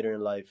myself later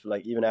in life,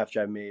 like even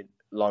after I've made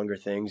longer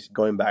things,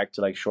 going back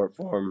to like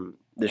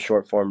the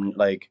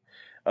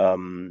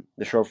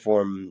short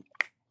form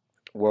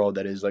world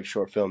that is like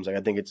short films. Like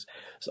I think it's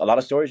a lot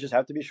of stories just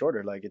have to be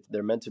shorter. Like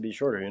they're meant to be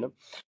shorter.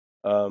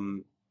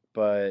 Um,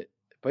 but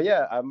but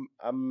yeah,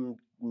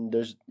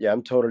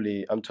 I'm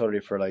totally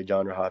for like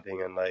genre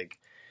hopping,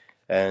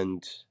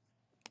 and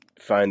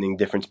finding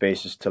different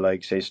spaces to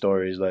like say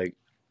stories. Like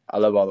I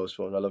love all those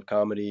films. I love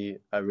comedy.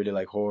 I really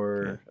like yeah,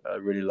 horror. I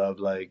really love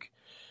like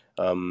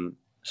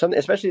something,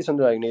 especially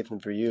something like Nathan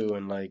for You,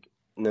 and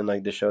then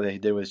like the show that he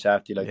did with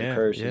Safdie, like The yeah,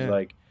 Curse, is yeah.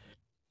 like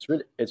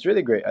it's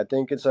really great. I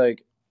think it's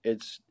like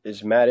it's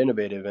mad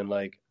innovative, and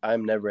like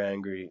I'm never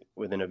angry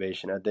with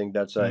innovation. I think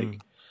that's like Mm,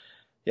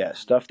 yeah,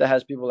 stuff that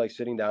has people like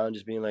sitting down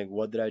just being like,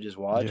 what did I just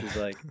watch, yeah, is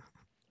like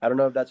I don't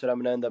know if that's what I'm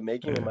gonna end up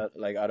making with yeah, my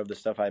like out of the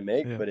stuff I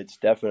make, yeah, but it's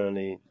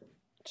definitely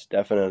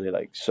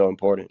like so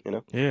important.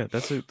 yeah.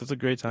 That's a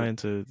great tie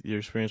into your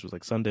experience with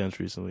like Sundance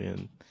recently,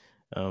 and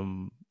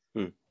um,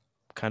 Hmm.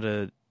 kind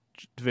of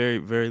very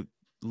very.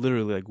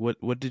 literally, like,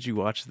 what did you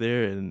watch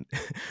there, and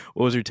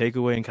what was your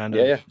takeaway, and kind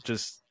Yeah, of yeah,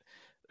 just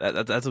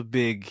that's a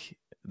big,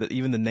 that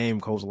even the name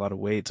holds a lot of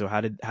weight. So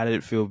how did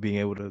it feel being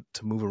able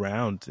to move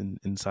around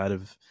inside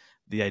of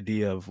the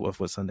idea of what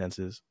Sundance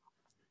is?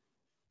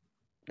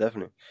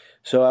 definitely.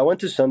 So I went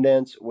to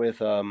Sundance with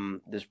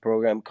this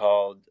program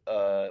called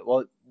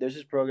well, there's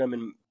this program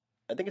in,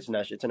 I think it's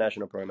a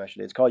national program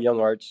actually. It's called Young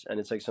Arts, and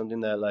it's like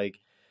something that like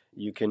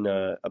you can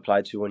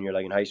apply to when you're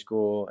like in high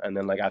school, and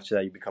then like after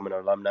that you become an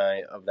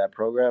alumni of that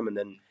program, and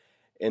then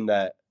in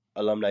that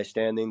alumni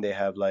standing they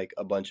have like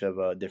a bunch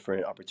of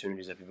different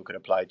opportunities that people could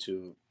apply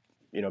to,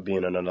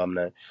 being an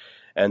alumni.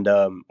 And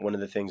one of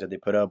the things that they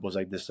put up was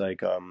like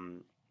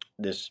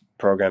this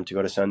program to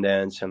go to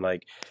Sundance and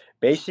like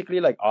basically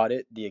like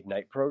audit the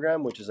Ignite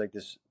program, which is like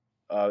this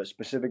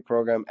specific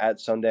program at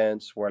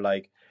Sundance where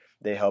like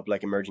they help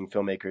like emerging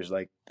filmmakers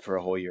like for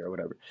a whole year or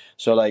whatever.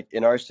 So like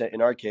in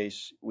our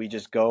case, we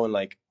just go and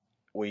like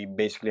we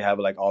basically have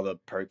like all the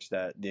perks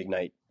that the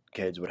Ignite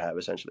kids would have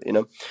essentially,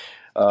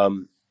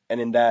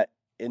 and in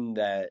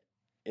that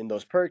in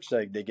those perks,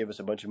 like they give us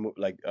a bunch of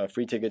like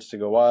free tickets to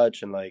go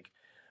watch, and like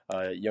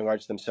Young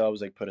Arts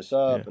themselves like put us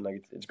Yeah, up, and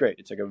like it's great.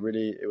 It's like a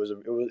really it was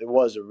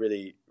a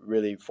really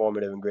really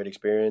formative and great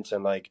experience,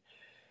 and like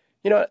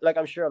like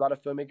I'm sure a lot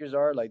of filmmakers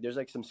are like there's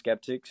like some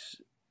skeptics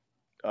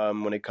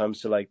when it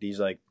comes to like these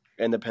like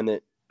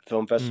independent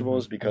film mm-hmm,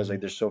 festivals because mm-hmm.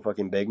 like they're so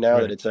fucking big now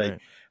that Right, it's like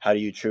right, how do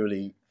you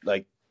truly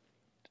like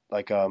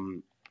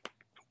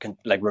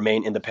like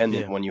remain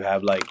independent yeah, when you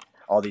have like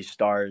all these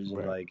stars and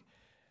right, like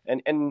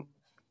and and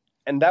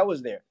and that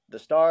was there. The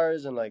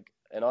stars and like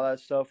and all that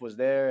stuff was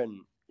there,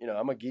 and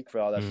I'm a geek for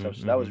all that stuff,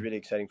 so that was mm-hmm, really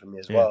exciting for me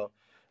as yeah, well.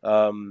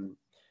 Um,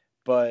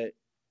 but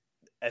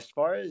as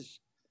far as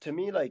to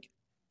me, like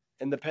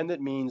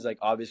independent means like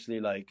obviously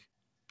like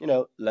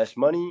less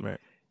money, right,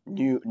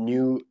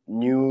 new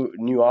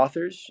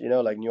authors,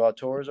 like new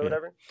auteurs or yeah,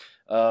 whatever.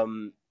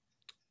 Um,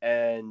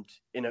 and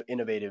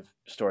innovative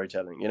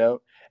storytelling,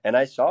 and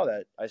I saw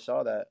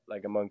that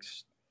like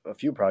amongst a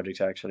few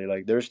projects actually.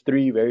 Like there's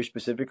three very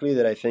specifically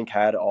that I think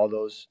had all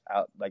those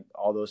out, like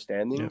all those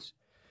yeah, standings.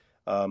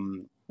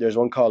 There's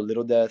one called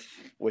Little Death,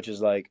 which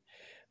is like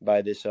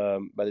by this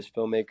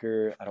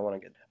filmmaker. I don't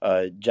want to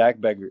get Jack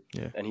Beggart,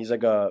 yeah, and he's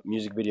like a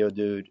music video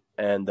dude.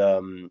 And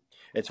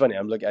it's funny.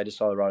 I just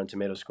saw the Rotten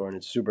Tomato score, and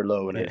it's super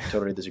low, and I yeah,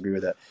 totally disagree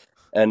with that.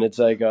 And it's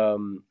like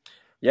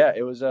yeah,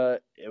 it was a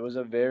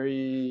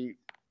very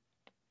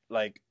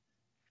like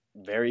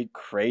very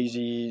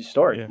crazy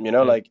story. yeah,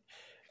 yeah, Like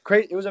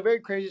crazy. It was a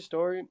very crazy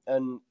story,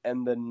 and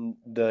then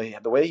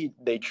the way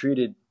they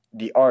treated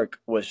the arc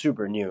was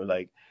super new.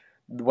 Like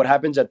what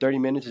happens at 30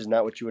 minutes is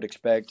not what you would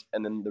expect,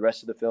 and then the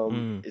rest of the film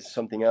mm, is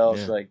something else.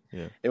 yeah, Like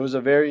yeah, it was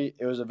a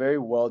very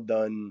well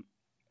done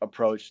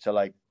approach to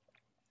like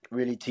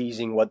really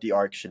teasing what the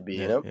arc should be.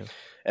 yeah, yeah,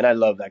 And I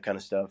love that kind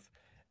of stuff.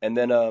 And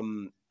then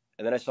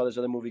I saw this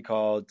other movie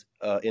called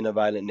In a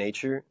Violent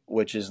Nature,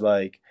 which is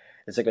like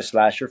it's like a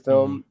slasher mm-hmm,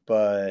 film,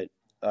 but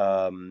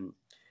um,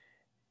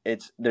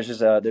 it's there's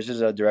just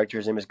a director.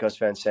 His name is Gus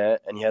Van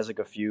Sant, and he has like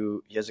a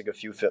few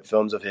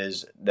films of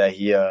his that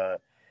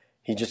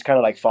he just kind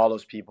of like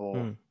follows people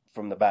mm,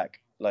 from the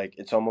back. Like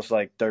it's almost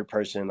like third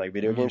person, like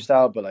video game mm,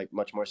 style, but like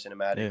much more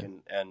cinematic yeah,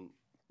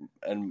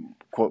 and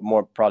quote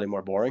more probably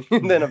more boring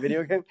than a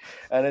video game.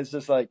 And it's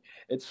just like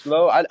it's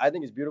slow. I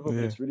think it's beautiful,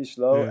 but yeah, it's really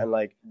slow. yeah, And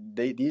like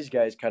these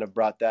guys kind of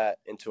brought that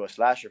into a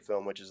slasher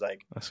film, which is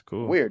like that's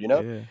cool, weird,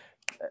 yeah,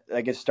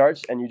 like it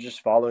starts and you're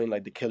just following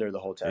like the killer the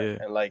whole time, yeah,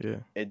 and like yeah,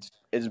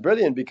 it's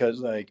brilliant because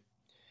like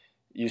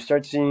you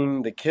start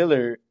seeing the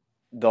killer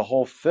the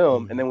whole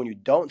film, and mm-hmm, then when you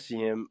don't see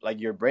him, like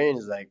your brain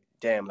is like,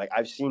 damn, like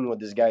I've seen what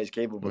this guy is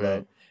capable right,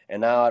 of,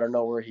 and now I don't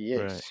know where he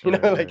is, right,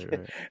 right, right, like,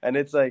 right, and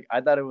it's like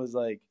I thought it was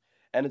like,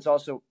 and it's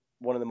also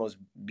one of the most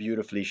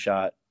beautifully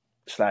shot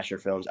slasher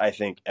films I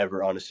think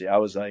ever. Honestly, I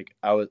was like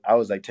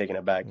taken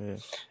aback. yeah,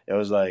 It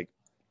was like,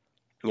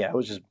 yeah,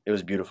 it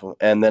was beautiful.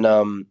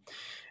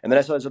 And then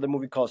I saw this other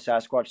movie called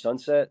Sasquatch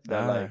Sunset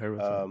that I like heard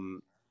about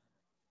that,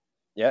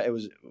 yeah, it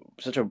was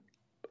such a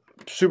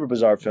super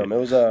bizarre yeah, film. It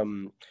was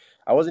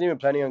I wasn't even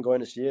planning on going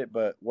to see it,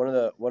 but one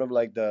of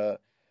like the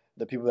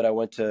people that I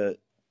went to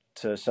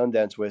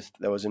Sundance with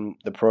that was in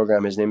the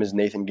program, his name is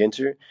Nathan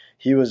Ginter.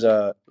 He was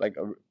like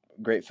a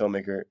great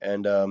filmmaker,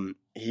 and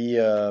he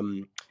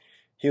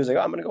was like,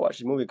 oh, I'm gonna go watch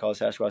this movie called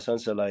Sasquatch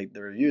Sunset. Like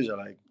the reviews are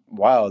like,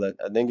 wow, that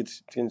I think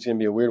it's gonna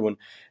be a weird one.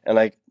 And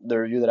like the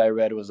review that I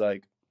read was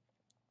like,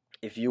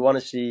 if you want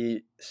to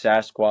see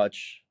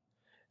Sasquatch,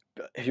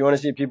 if you want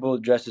to see people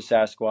dressed as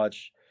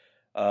Sasquatch,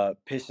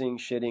 pissing,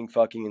 shitting,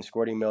 fucking, and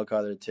squirting milk out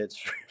of their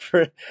tits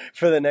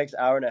for the next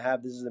hour and a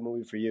half, this is the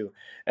movie for you.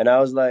 And I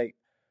was like,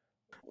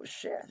 well,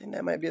 shit, I think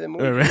that might be the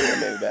movie all for right. me, then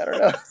maybe. I don't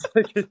know.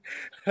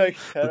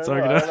 Let's talk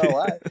it I don't out. know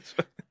why,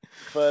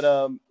 but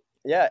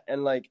yeah,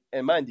 and like,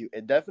 and mind you,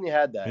 it definitely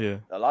had that, Yeah,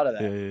 a lot of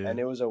yeah, that, yeah, and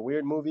it was a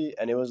weird movie,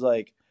 and it was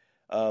like,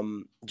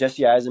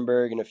 Jesse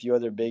Eisenberg and a few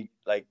other big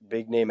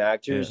name yeah,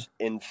 actors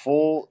in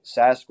full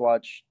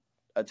Sasquatch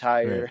right,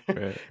 attire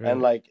right, and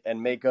right, like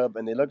and makeup,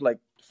 and they look like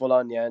full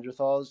on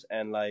Neanderthals,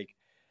 and like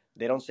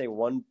they don't say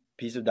one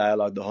piece of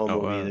dialogue the whole Oh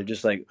movie. wow. They're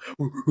just like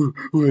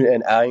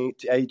and eyeing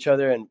at each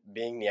other and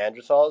being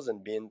Neanderthals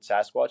and being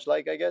Sasquatch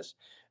like, I guess.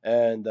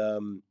 And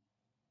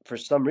for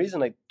some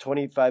reason, like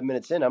 25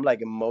 minutes in, I'm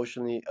like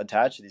emotionally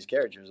attached to these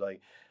characters.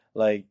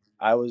 Like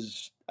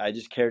I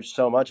just cared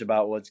so much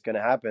about what's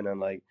gonna happen, and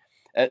like,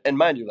 and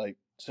mind you, like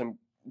some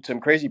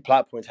crazy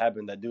plot points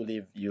happen that do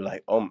leave you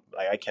like, oh,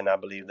 like I cannot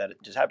believe that it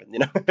just happened, you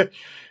know.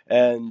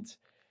 and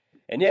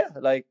and yeah,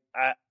 like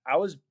I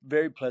was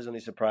very pleasantly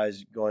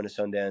surprised going to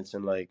Sundance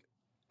and like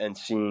and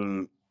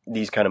seeing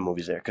these kind of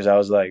movies there because I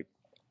was like,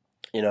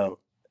 you know,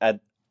 at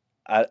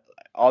I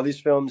all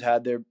these films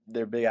had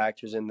their big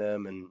actors in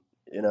them, and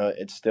you know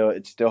it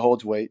still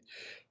holds weight.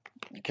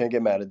 You can't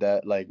get mad at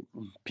that. Like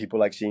people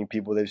like seeing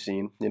people they've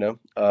seen, you know.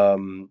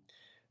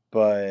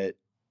 But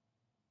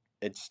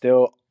it's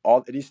still all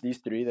at least these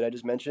three that I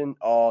just mentioned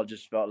all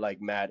just felt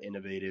like mad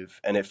innovative,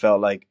 and it felt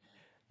like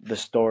the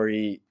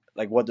story,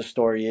 like what the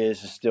story is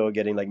still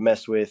getting like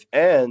messed with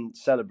and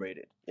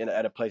celebrated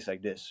at a place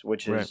like this,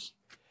 Right.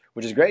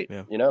 which is great.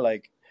 Yeah. You know,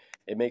 like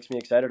it makes me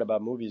excited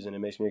about movies, and it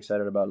makes me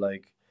excited about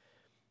like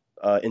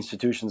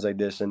institutions like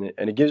this, and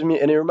it gives me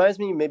and it reminds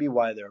me maybe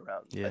why they're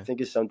around. I Yeah. think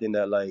it's something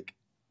that like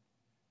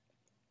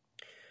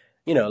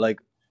you know like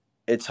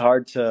it's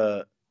hard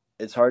to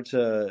it's hard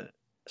to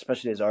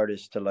especially as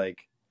artists to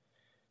like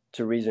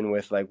to reason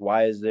with like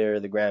why is there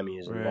the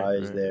Grammys and Right. why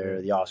is Right. there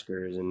Right. the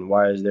Oscars and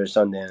why is there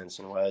Sundance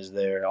and why is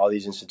there all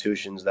these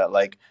institutions that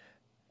like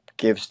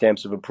give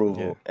stamps of Yeah.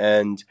 approval.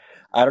 And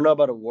I don't know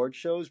about award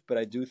shows, but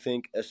I do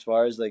think as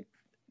far as like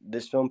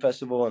this film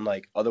festival and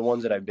like other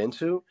ones that I've been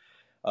to,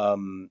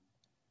 um,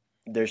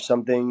 there's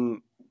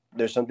something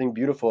there's something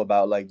beautiful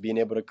about like being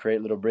able to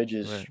create little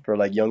bridges Right. for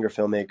like younger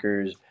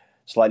filmmakers,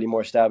 slightly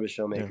more established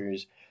Yeah.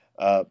 filmmakers,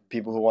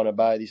 people who want to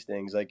buy these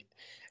things. Like,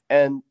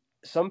 and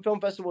some film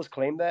festivals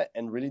claim that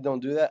and really don't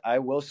do that. I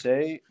will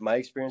say my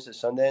experience at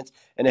Sundance,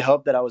 and it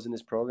helped that I was in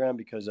this program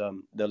because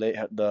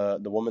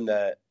the woman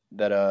that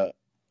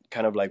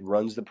kind of like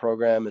runs the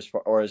program as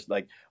far or is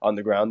like on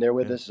the ground there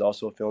with Yeah. us is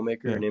also a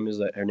filmmaker. Yeah.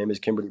 Her name is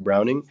Kimberly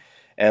Browning,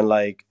 and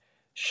like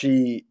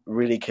she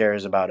really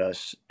cares about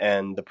us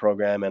and the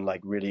program and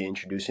like really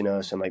introducing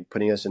us and like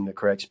putting us in the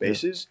correct Yeah.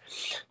 spaces.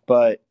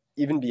 But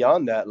even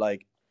beyond that,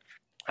 like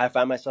I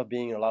find myself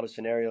being in a lot of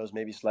scenarios,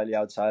 maybe slightly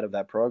outside of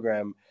that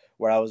program,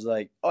 where I was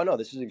like, oh no,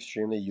 this is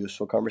extremely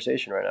useful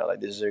conversation right now.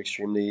 Like this is an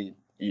extremely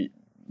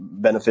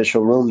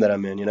beneficial room that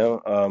I'm in, you know?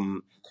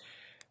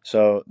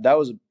 So that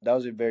was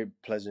a very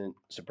pleasant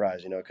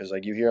surprise, you know, because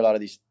like you hear a lot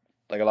of these,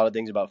 like a lot of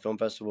things about film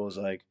festivals,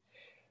 like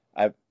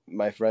I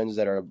my friends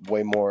that are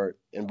way more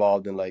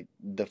involved in like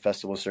the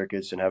festival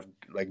circuits and have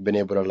like been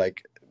able to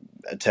like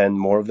attend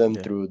more of them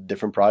Yeah. through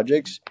different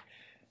projects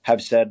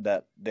have said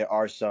that there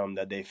are some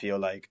that they feel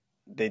like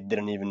they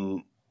didn't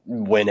even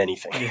win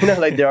anything. You know,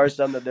 like Yeah. there are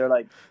some that they're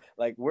like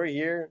we're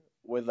here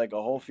with like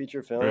a whole feature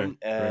Right. film Right.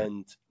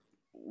 and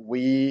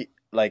we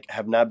like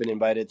have not been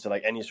invited to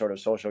like any sort of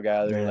social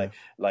gathering Yeah.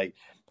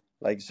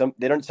 like some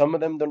they don't some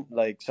of them don't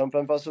like some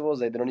film festivals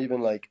they don't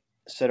even like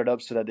set it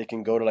up so that they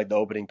can go to like the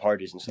opening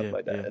parties and stuff Yeah.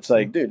 like that. Yeah. It's Yeah.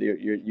 like, dude,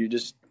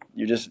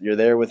 you're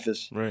there with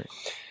this. Right.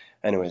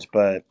 Anyways,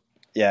 but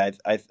yeah,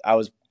 I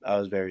was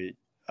very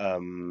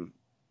um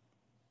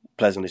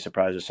pleasantly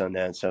surprised with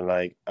Sundance, and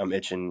like I'm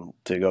itching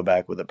to go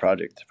back with a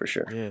project for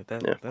sure. Yeah.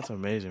 Yeah, That's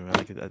amazing, man.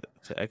 Like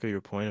to echo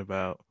your point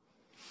about,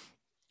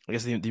 I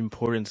guess the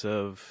importance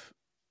of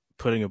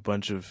putting a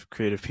bunch of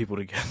creative people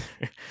together.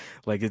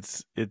 Like yeah,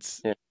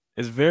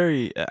 it's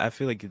very. I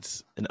feel like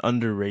it's an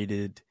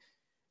underrated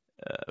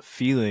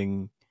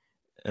feeling.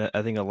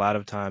 I think a lot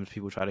of times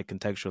people try to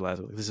contextualize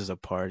it, like this is a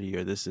party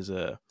or this is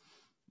a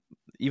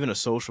even a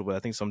social. But I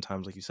think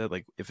sometimes, like you said,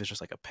 like if it's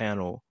just like a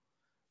panel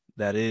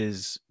that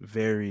is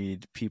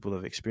varied people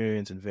of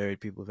experience and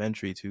varied people of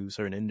entry to a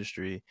certain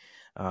industry,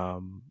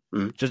 um,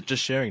 mm-hmm.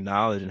 just sharing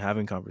knowledge and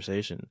having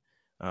conversation,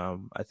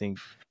 I think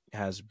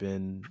has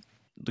been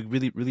like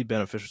really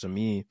beneficial to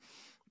me.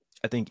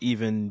 I think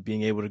even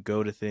being able to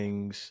go to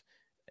things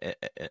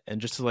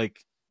and just to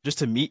like just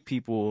to meet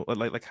people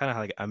like kind of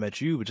like I met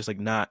you, but just like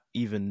not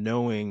even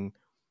knowing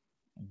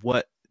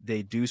what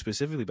they do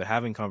specifically, but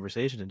having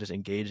conversation and just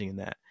engaging in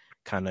that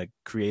kind of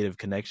creative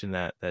connection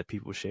that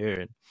people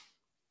share. And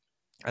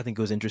I think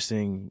it was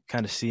interesting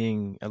kind of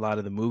seeing a lot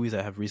of the movies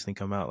that have recently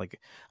come out, like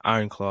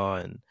Iron Claw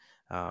and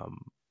um,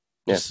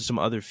 Yeah, just some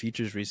other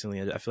features recently.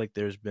 I feel like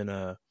there's been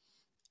a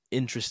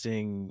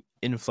interesting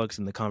influx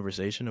in the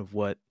conversation of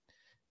what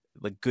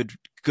like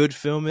good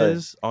film oh, yeah.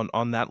 is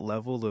on that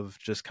level of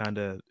just kind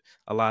of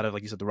a lot of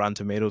like you said the Rotten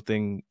Tomato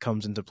thing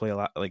comes into play a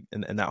lot like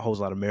and that holds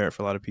a lot of merit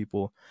for a lot of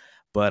people.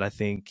 But I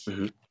think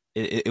Mm-hmm.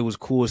 it was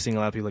cool seeing a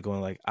lot of people like going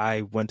like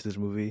I went to this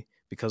movie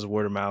because of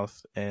word of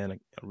mouth and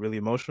really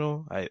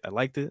emotional. I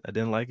liked it. I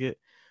didn't like it,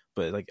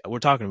 but like we're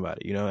talking about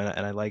it, you know.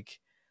 And I like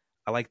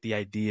the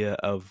idea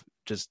of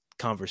just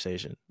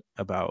conversation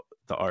about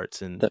the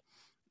arts and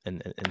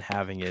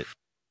having it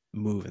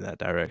move in that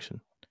direction.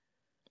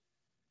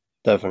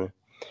 Definitely.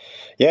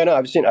 Yeah, no,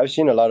 I've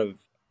seen a lot of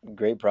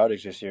great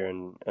projects this year,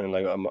 and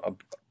like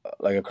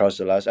like across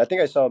the last. I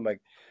think I saw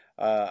like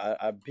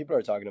People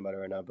are talking about it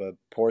right now, but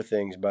Poor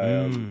Things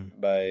Mm.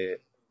 by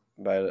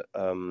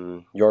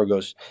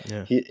Yorgos.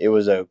 Yeah. It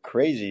was a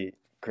crazy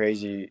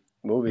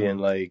movie, and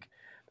Mm. like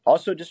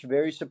also just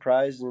very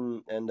surprised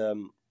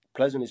and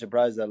pleasantly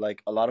surprised that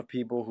like a lot of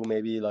people who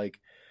maybe like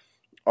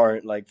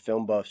aren't like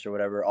film buffs or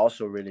whatever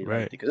also really liked it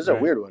Right. because it's a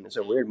Right. weird one. It's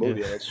a weird Yeah.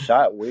 movie and it's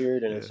shot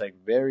weird and Yeah. it's like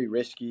very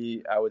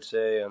risky, I would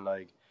say, and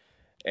like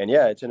and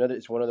yeah,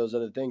 it's one of those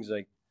other things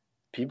like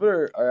people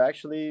are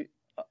actually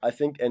I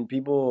think and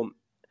people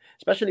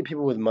especially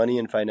people with money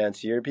and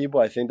financier people,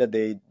 I think that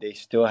they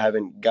still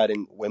haven't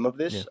gotten whim of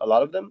Yeah. this. A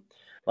lot of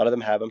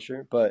them have, I'm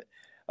sure, but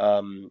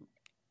um,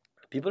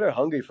 people are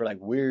hungry for like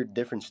weird,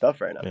 different stuff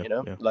right now. Yeah. You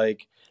know, Yeah.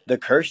 like The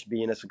Curse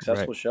being a Right.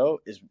 successful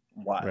show is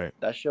wild. Right.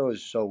 That show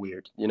is so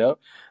weird. You know,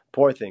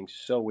 Poor Things,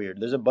 so weird.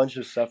 There's a bunch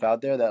of stuff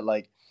out there that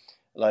like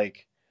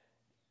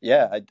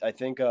yeah, I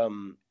think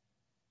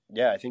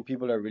yeah, I think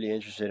people are really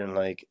interested in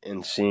like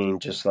in seeing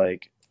just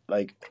like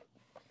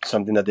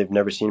something that they've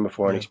never seen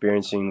before and Yeah.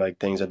 experiencing like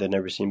things that they've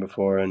never seen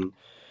before and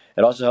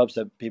it also helps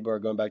that people are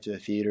going back to the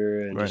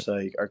theater and Right. just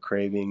like are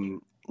craving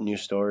new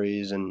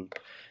stories and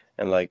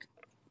like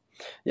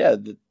yeah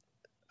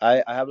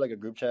I have like a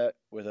group chat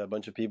with a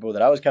bunch of people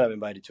that I was kind of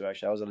invited to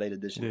actually. I was a late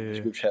addition to this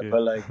Yeah. group chat, Yeah.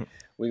 but like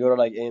we go to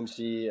like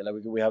AMC and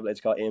like we have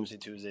it's called AMC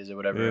Tuesdays or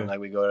whatever Yeah. and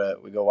like we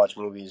go watch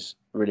movies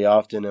really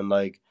often and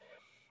like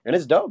and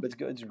it's dope. It's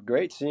good. It's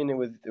great seeing it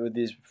with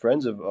these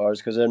friends of ours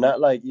because they're not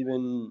like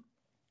even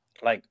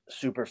like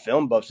super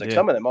film buffs. Like Yeah.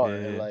 some of them Yeah. are,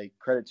 and Yeah. like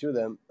credit to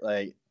them.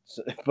 Like,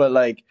 but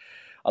like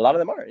a lot of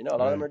them are. You know,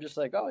 a lot of them Right. are just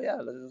like, oh yeah,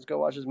 let's go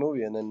watch this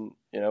movie, and then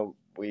you know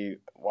we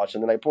watch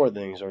something like Poor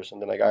Things or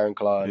something like Iron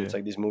Claw, and Yeah. it's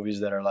like these movies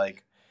that are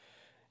like,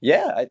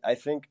 yeah, I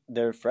think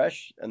they're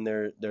fresh and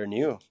they're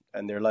new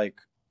and they're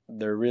like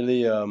they're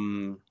really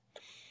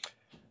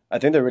I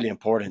think they're really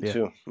important Yeah.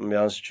 too. To be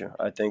honest with you,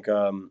 I think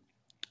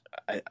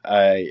I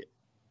I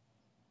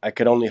I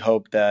could only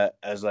hope that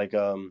as like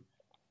a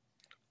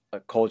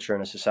culture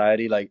and a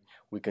society, like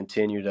we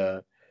continue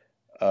to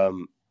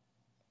um,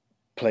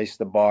 place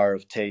the bar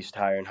of taste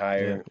higher and Yeah.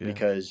 higher Yeah.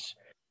 because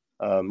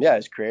yeah,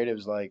 as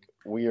creatives, like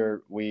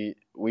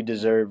we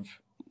deserve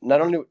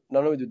not only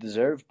do we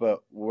deserve,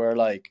 but we're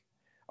like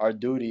our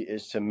duty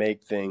is to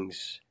make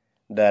things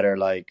that are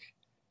like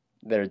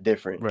that are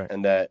different Right.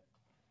 and that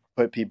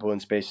put people in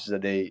spaces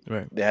that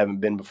Right. they haven't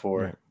been Right.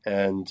 before.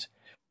 And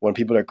when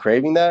people are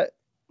craving that,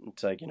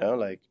 it's like you know,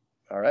 like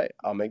all right,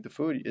 I'll make the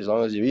food as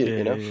long as you eat it. Yeah.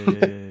 You know? Yeah. Yeah.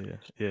 Yeah. Yeah.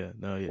 Yeah. Yeah.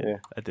 No. Yeah.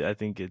 Yeah. I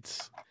think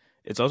it's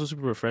also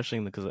super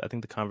refreshing because I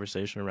think the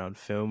conversation around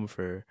film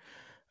for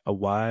a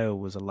while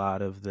was a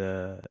lot of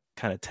the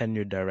kind of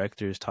tenured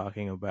directors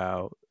talking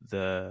about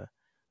the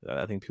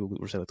I think people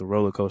were saying like the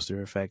roller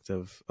coaster effect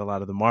of a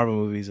lot of the Marvel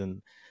movies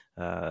and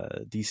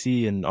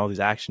DC and all these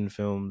action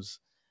films.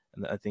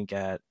 And I think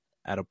at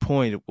a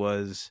point it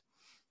was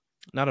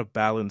not a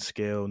balanced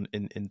scale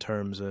in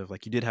terms of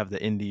like you did have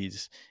the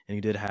indies and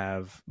you did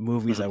have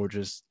movies Mhm. that were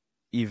just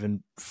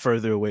even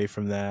further away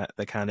from that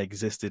kind of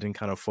existed in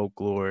kind of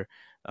folklore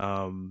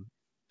um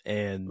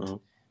and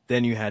Mhm.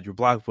 then you had your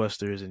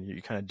blockbusters and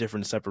your kind of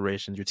different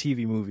separations, your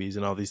TV movies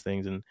and all these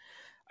things. And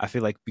I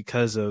feel like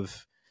because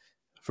of,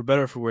 for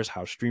better or for worse,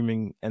 how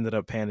streaming ended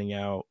up panning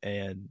out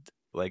and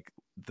like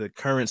the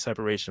current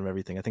separation of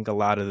everything, I think a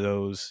lot of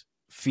those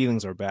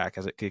feelings are back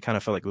as it kind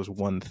of felt like it was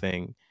one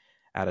thing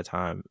at a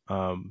time.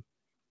 Mm.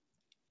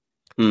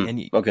 And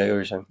Okay, what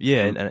you're saying.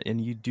 yeah, Mhm.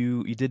 and you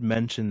did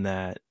mention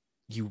that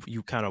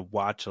you kind of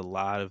watch a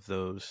lot of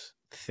those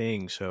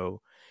things.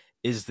 So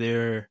is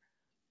there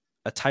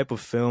a type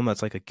of film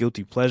that's like a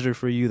guilty pleasure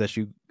for you that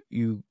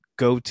you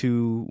go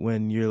to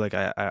when you're like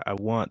I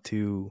want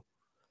to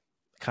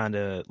kind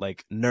of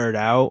like nerd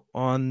out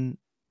on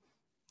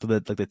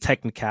the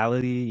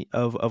technicality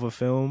of a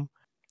film?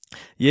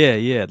 Yeah,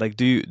 yeah. Like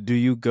do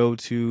you go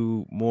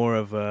to more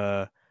of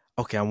a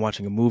okay, I'm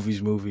watching a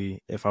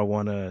movie if I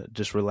want to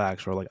just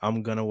relax or like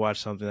I'm going to watch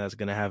something that's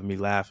going to have me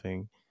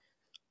laughing.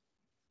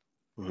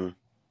 Mhm.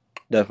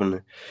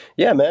 Definitely.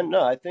 Yeah, man.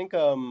 No, I think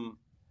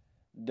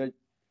the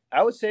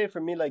I would say for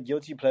me like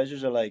guilty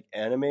pleasures are like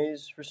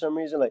animes for some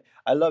reason. Like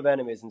I love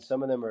animes and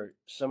some of them are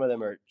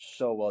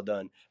so well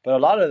done. But a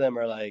lot of them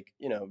are like,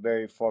 you know,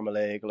 very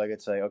formulaic. Like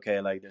it's like okay,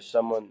 like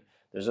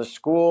there's a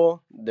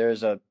school,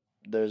 there's a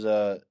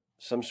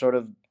some sort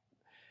of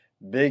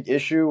big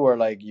issue where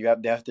like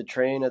they have to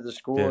train at the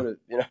school Yeah. to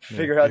you know Yeah.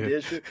 figure out Yeah. the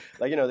issue.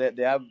 Like you know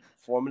they have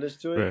formulas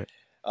to it.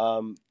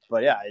 Right.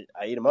 But yeah,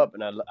 I eat them up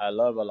and I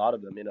love a lot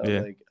of them. You know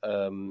Yeah. like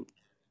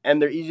and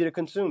they're easy to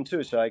consume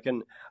too. So I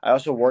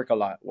also work a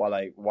lot while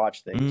I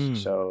watch things. Mm.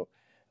 So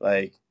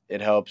like it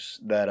helps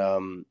that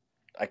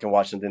I can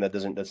watch something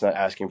that's not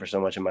asking for so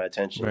much of my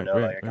attention. You Right, know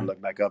right, like I can right.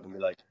 look back up and be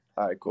like,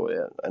 all right, cool,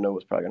 yeah, I know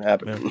what's probably gonna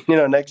happen. Yeah. you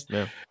know next.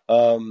 Yeah.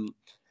 Um,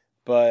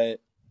 but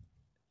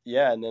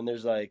yeah, and then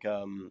there's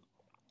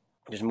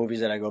movies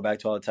that I go back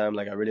to all the time.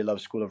 Like I really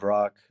love School of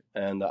Rock,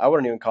 and I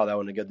wouldn't even call that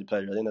one a guilty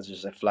pleasure. I think that's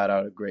just a flat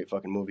out a great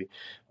fucking movie.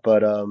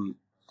 But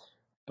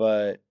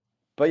but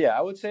but yeah,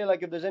 I would say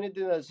like if there's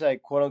anything that's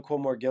like quote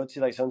unquote more guilty,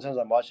 like sometimes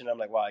I'm watching, I'm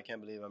like, wow, I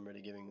can't believe I'm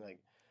really giving like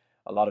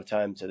a lot of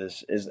time to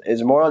this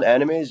is more on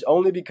animes,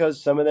 only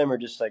because some of them are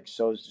just like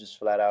so just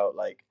flat out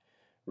like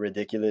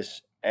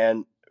ridiculous,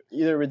 and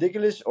either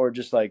ridiculous or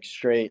just like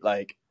straight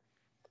like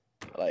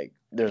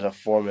there's a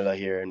formula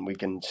here and we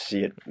can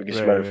see it, we can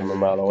Right, smell it right, from a right.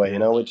 mile away,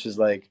 Yeah, which is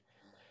like,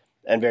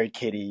 and very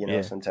kiddie,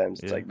 yeah,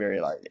 sometimes it's yeah, like very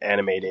like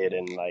animated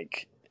and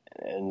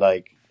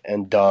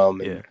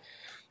dumb, yeah, and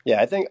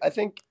yeah, I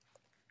think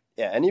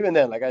yeah, and even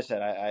then, like I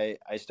said,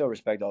 I still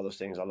respect all those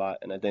things a lot,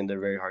 and I think they're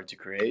very hard to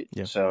create.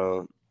 yeah,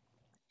 So,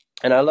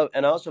 and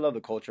I also love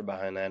the culture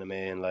behind anime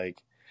and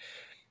like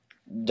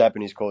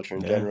Japanese culture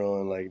in yeah, general,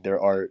 and like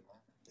their art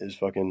is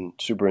fucking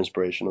super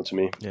inspirational to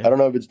me. I yeah. don't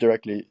know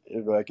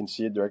if I can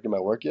see it directly in my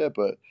work yet,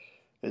 but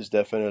it's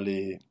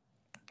definitely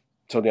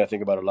something I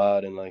think about a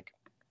lot, and like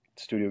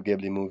Studio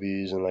Ghibli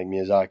movies and like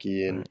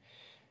Miyazaki, and Right.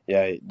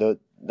 yeah,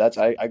 that's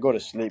I go to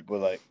sleep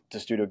with like the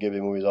Studio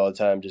Ghibli movies all the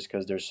time just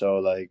because they're so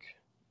like,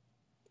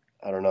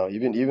 I don't know,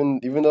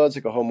 even though it's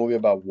like a whole movie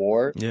about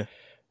war Yeah.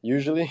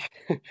 usually,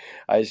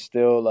 I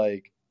still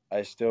like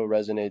I still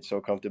resonate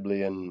so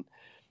comfortably, and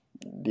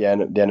the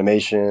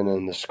animation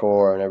and the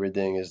score and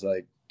everything is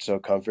like so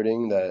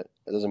comforting that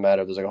it doesn't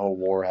matter if there's like a whole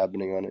war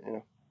happening on it.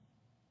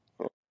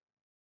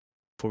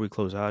 Before we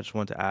close out, I just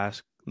want to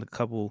ask a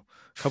couple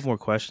more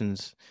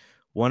questions.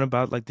 One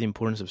about like the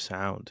importance of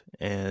sound,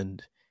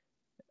 and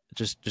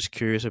just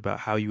curious about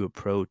how you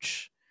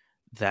approach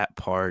that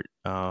part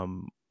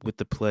with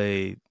the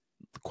play,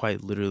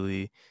 quite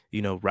literally,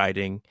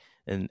 writing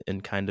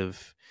and kind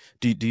of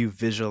do you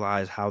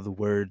visualize how the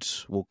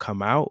words will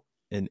come out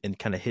and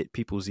kind of hit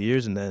people's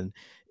ears, and then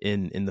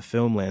in the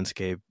film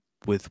landscape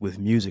with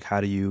music,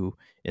 how do you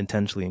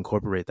intentionally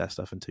incorporate that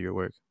stuff into your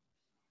work?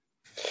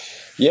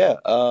 Yeah,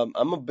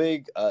 I'm a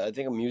big. I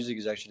think music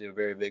is actually a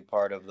very big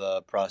part of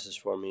the process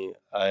for me.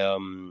 I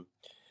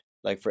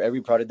like for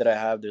every project that I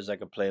have, there's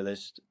like a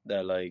playlist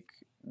that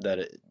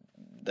it,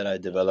 that I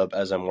develop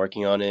as I'm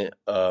working on it.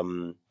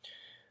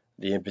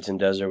 The Impotent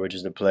Desert, which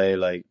is the play,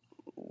 like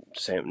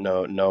same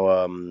no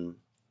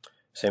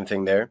same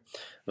thing there.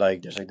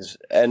 Like there's like this,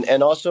 and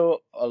also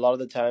a lot of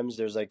the times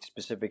there's like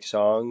specific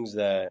songs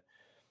that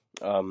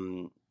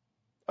um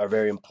are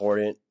very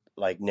important,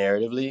 like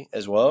narratively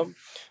as well.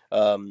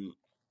 Um,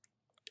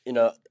 you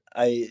know,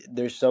 I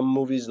there's some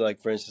movies like,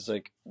 for instance,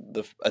 like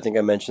I think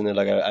I mentioned it,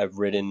 like I've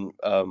written,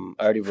 I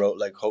already wrote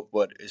like hope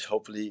what is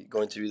hopefully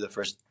going to be the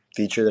first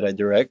feature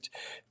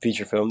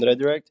film that I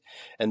direct,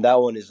 and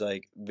that one is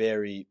like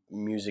very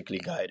musically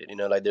guided.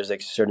 Like there's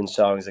like certain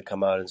songs that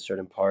come out in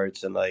certain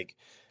parts, and like,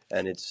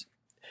 and it's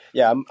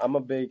yeah, I'm a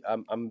big I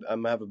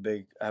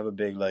have a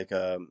big like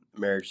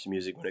marriage to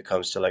music when it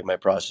comes to like my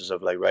process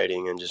of like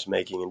writing and just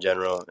making in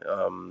general.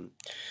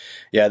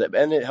 Yeah,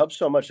 and it helps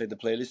so much. Like the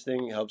playlist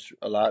thing helps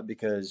a lot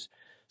because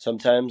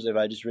sometimes if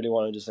I just really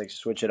want to just like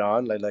switch it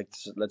on,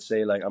 let's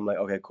say like I'm like,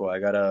 okay, cool, I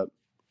gotta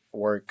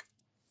work.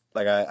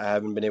 Like I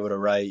haven't been able to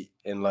write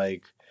in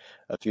like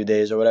a few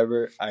days or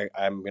whatever.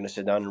 I'm gonna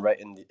sit down and write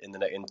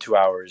in 2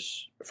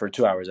 hours, for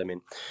 2 hours. I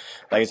mean,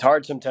 like it's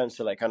hard sometimes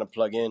to like kind of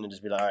plug in and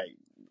just be like, all right,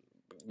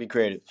 be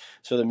creative.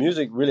 So the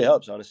music really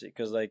helps, honestly,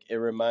 because like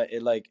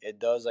it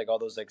does like all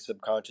those like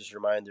subconscious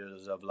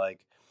reminders of like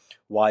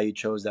why you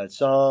chose that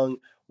song,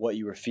 what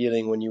you were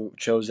feeling when you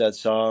chose that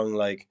song,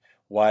 like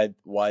why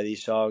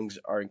these songs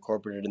are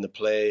incorporated in the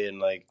play, and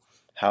like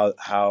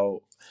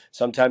how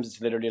sometimes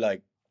it's literally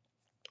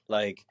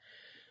like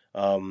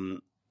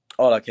um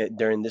oh, like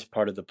during this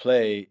part of the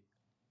play,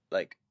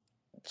 like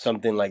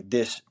something like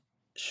this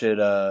should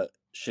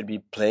be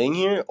playing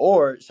here,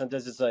 or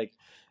sometimes it's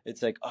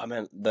like, oh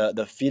man,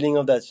 the feeling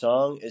of that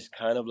song is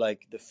kind of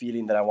like the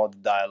feeling that I want the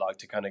dialogue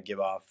to kind of give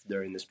off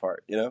during this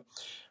part.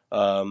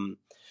 um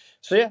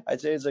so yeah,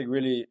 I'd say it's like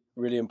really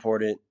really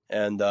important.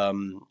 And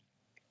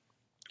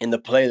in the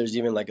play there's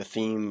even like a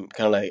theme,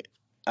 kind of like,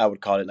 I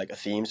would call it like a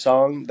theme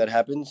song that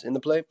happens in the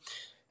play.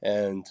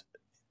 And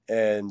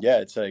yeah,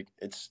 it's like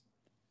it's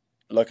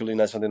luckily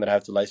not something that I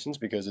have to license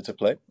because it's a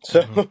play.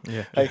 So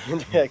Yeah, I yeah, can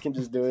I can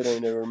just do it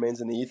and it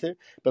remains in the ether.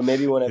 But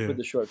maybe when I yeah, put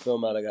the short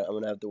film out, I'm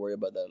gonna have to worry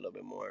about that a little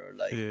bit more. Or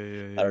yeah, like,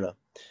 yeah, I don't yeah,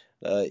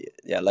 know.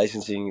 Yeah,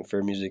 licensing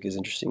for music is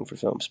interesting for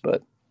films,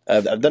 but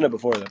I've done it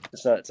before though.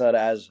 It's not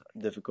as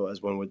difficult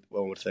as one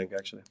would think,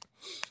 actually.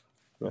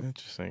 Yeah.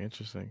 Interesting,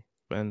 interesting.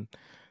 And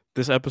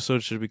this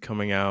episode should be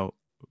coming out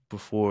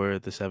before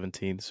the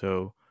 17th.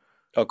 So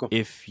Oh, cool.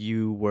 if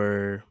you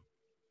were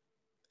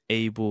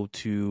able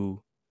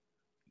to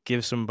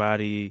give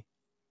somebody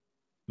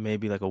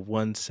maybe like a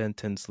one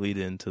sentence lead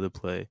into the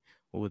play,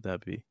 what would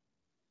that be?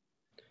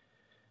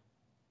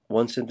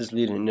 One sentence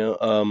leading,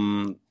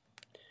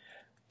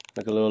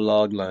 like a little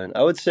log line.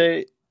 I would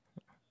say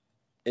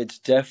it's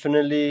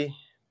definitely,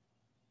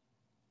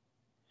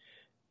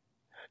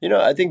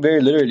 I think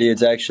very literally,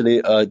 it's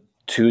actually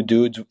two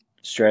dudes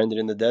stranded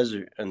in the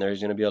desert, and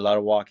there's gonna be a lot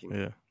of walking.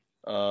 Yeah,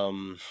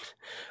 Um,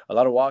 a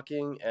lot of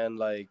walking, and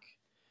like,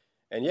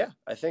 and yeah,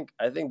 I think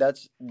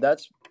that's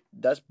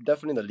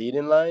definitely the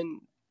lead-in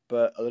line.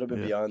 But a little bit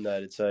yeah, beyond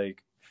that, it's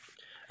like,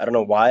 I don't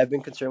know why I've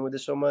been concerned with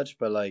this so much,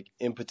 but like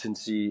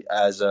impotency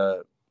as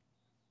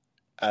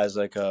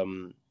like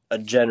a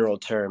general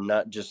term,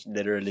 not just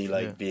literally Yeah.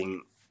 like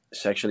being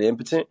sexually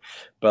impotent,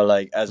 but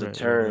like as a Right.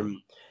 Right. Right.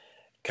 term,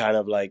 kind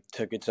of like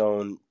took its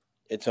own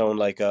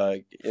like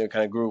kind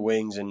of grew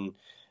wings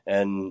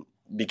and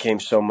became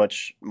so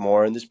much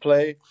more in this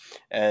play,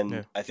 Yeah.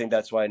 and I think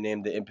that's why I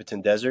named the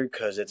Impotent Desert,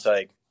 because it's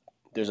like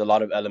there's a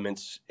lot of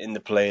elements in the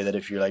play that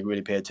if you like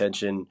really pay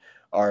attention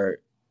are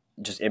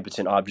just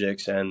impotent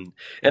objects, and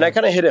I Mm-hmm.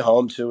 kind of hit it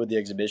home too with the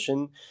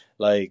exhibition.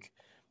 Like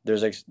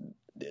there's like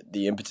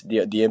the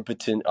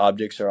impotent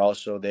objects are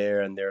also there,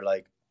 and they're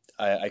like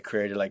I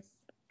created like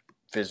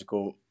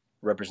physical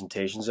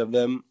representations of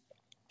them.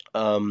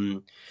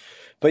 um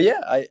but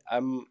yeah,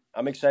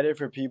 I'm excited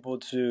for people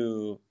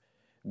to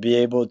be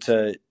able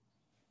to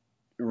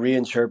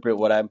reinterpret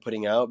what I'm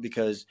putting out,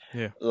 because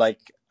Yeah. like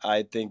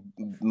I think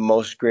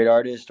most great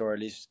artists, or at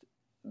least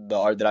the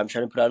art that I'm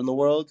trying to put out in the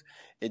world,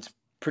 it's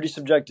pretty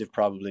subjective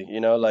probably,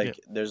 Yeah. like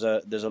there's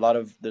a lot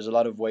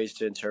of ways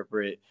to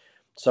interpret.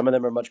 Some of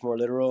them are much more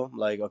literal,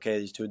 like okay,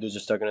 these two dudes are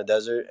stuck in a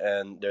desert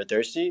and they're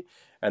thirsty,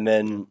 and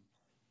Yeah.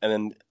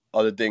 then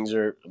other things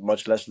are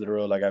much less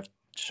literal, like I've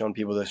shown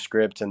people the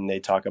script and they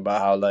talk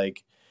about how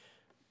like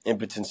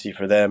impotency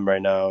for them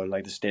right now and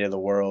like the state of the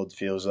world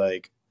feels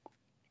like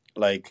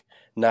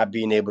not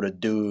being able to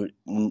do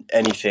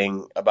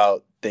anything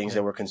about things Yeah.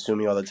 that we're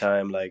consuming all the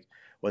time, like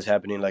what's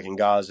happening like in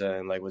Gaza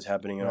and like what's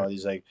happening in all Right.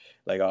 these like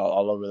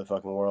all over the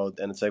fucking world,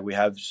 and it's like we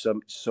have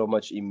so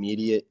much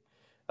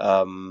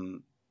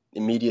um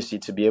immediacy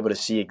to be able to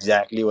see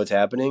exactly what's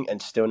happening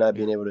and still not Yeah.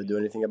 being able to do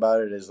anything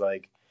about it is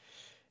like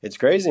it's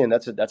crazy, and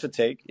that's a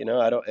take.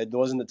 I don't. It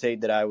wasn't the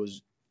take that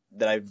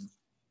I've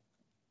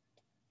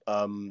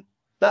um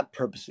not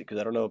purposely, because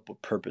I don't know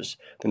what purpose.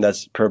 I think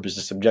that's purpose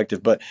is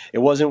subjective, but it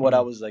wasn't what I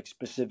Mm. was like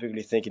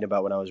specifically thinking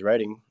about when I was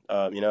writing.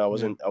 I Yeah.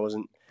 wasn't.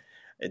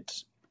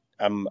 It's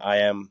I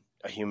am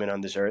a human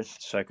on this earth,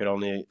 so I could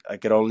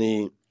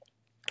only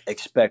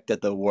expect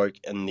that the work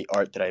and the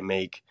art that I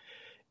make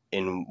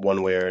in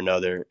one way or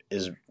another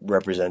is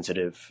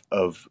representative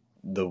of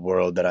the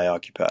world that I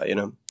occupy,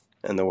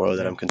 and the world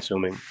that Yeah. I'm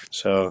consuming.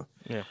 So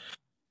Yeah.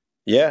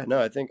 yeah, no,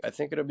 I think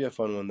it'll be a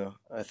fun one though.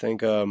 I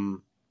think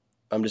I'm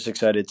just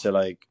excited to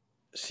like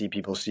see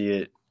people see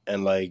it,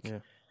 and like Yeah.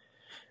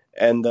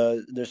 and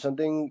there's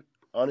something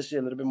honestly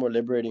a little bit more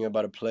liberating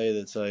about a play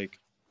that's like,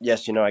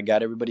 yes, I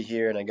got everybody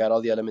here and I got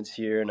all the elements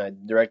here and I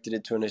directed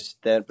it to an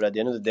extent, but at the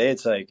end of the day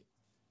it's like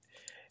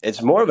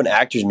it's more of an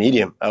actor's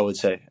medium, I would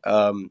say.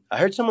 I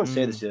heard someone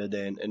say this Mm. the other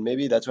day, and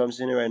maybe that's why I'm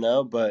seeing it right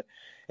now, but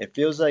it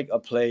feels like a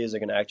play is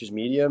like an actor's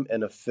medium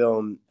and a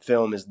film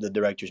is the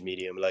director's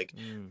medium. Like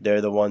Mm.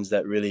 they're the ones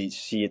that really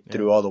see it Yeah.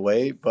 through all the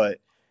way, but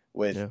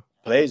with Yeah.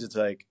 plays it's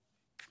like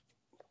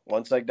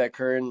once like that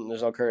curtain,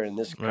 there's no curtain in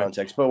this Right.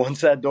 context, but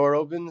once that door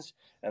opens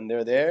and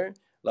they're there,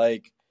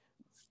 like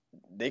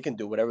they can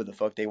do whatever the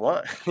fuck they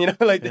want.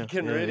 Like they Yeah.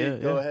 can Yeah. really Yeah.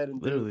 go Yeah. ahead and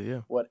do Literally.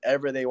 Yeah.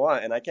 whatever they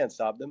want, and I can't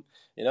stop them.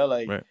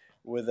 Like Right.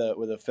 with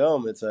a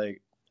film, it's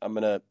like I'm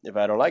gonna if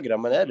I don't like it,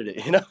 I'm gonna edit it.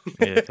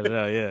 Yeah. Cut it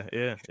out. Yeah.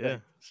 Yeah. Yeah.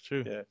 Like It's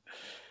true. yeah,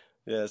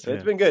 yeah. So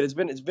it's Yeah. been good.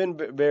 It's been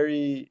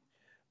very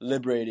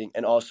liberating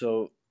and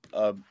also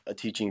a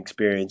teaching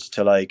experience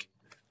to like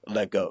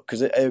let go,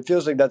 because it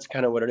feels like that's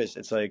kind of what it is.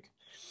 It's like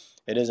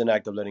it is an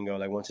act of letting go.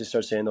 Like once you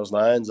start saying those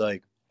lines,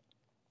 like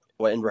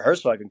well, in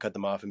rehearsal, I can cut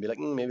them off and be like,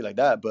 maybe like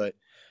that. But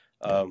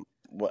Yeah.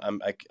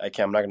 I can't.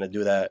 I'm not gonna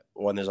do that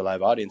when there's a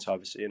live audience,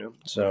 obviously. Right.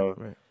 So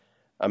Right.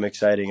 I'm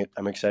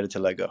excited to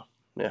let go.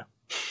 Yeah.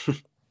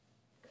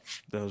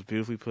 That was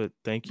beautifully put.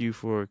 Thank you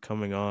for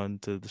coming on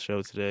to the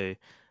show today.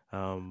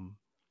 Um,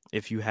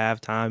 if you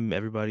have time,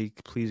 everybody,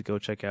 please go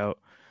check out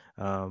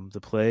the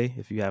play.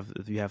 If you have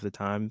the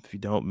time, if you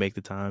don't make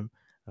the time,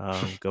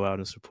 go out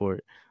and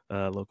support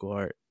local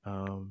art.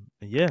 And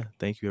yeah,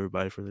 thank you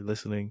everybody for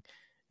listening.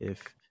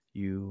 If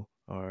you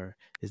are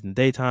it's in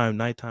daytime,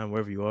 nighttime,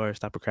 wherever you are,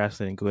 stop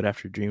procrastinating. Go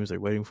after your dreams. They're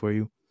waiting for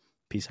you.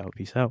 Peace out.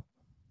 Peace out.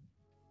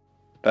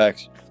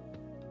 Facts.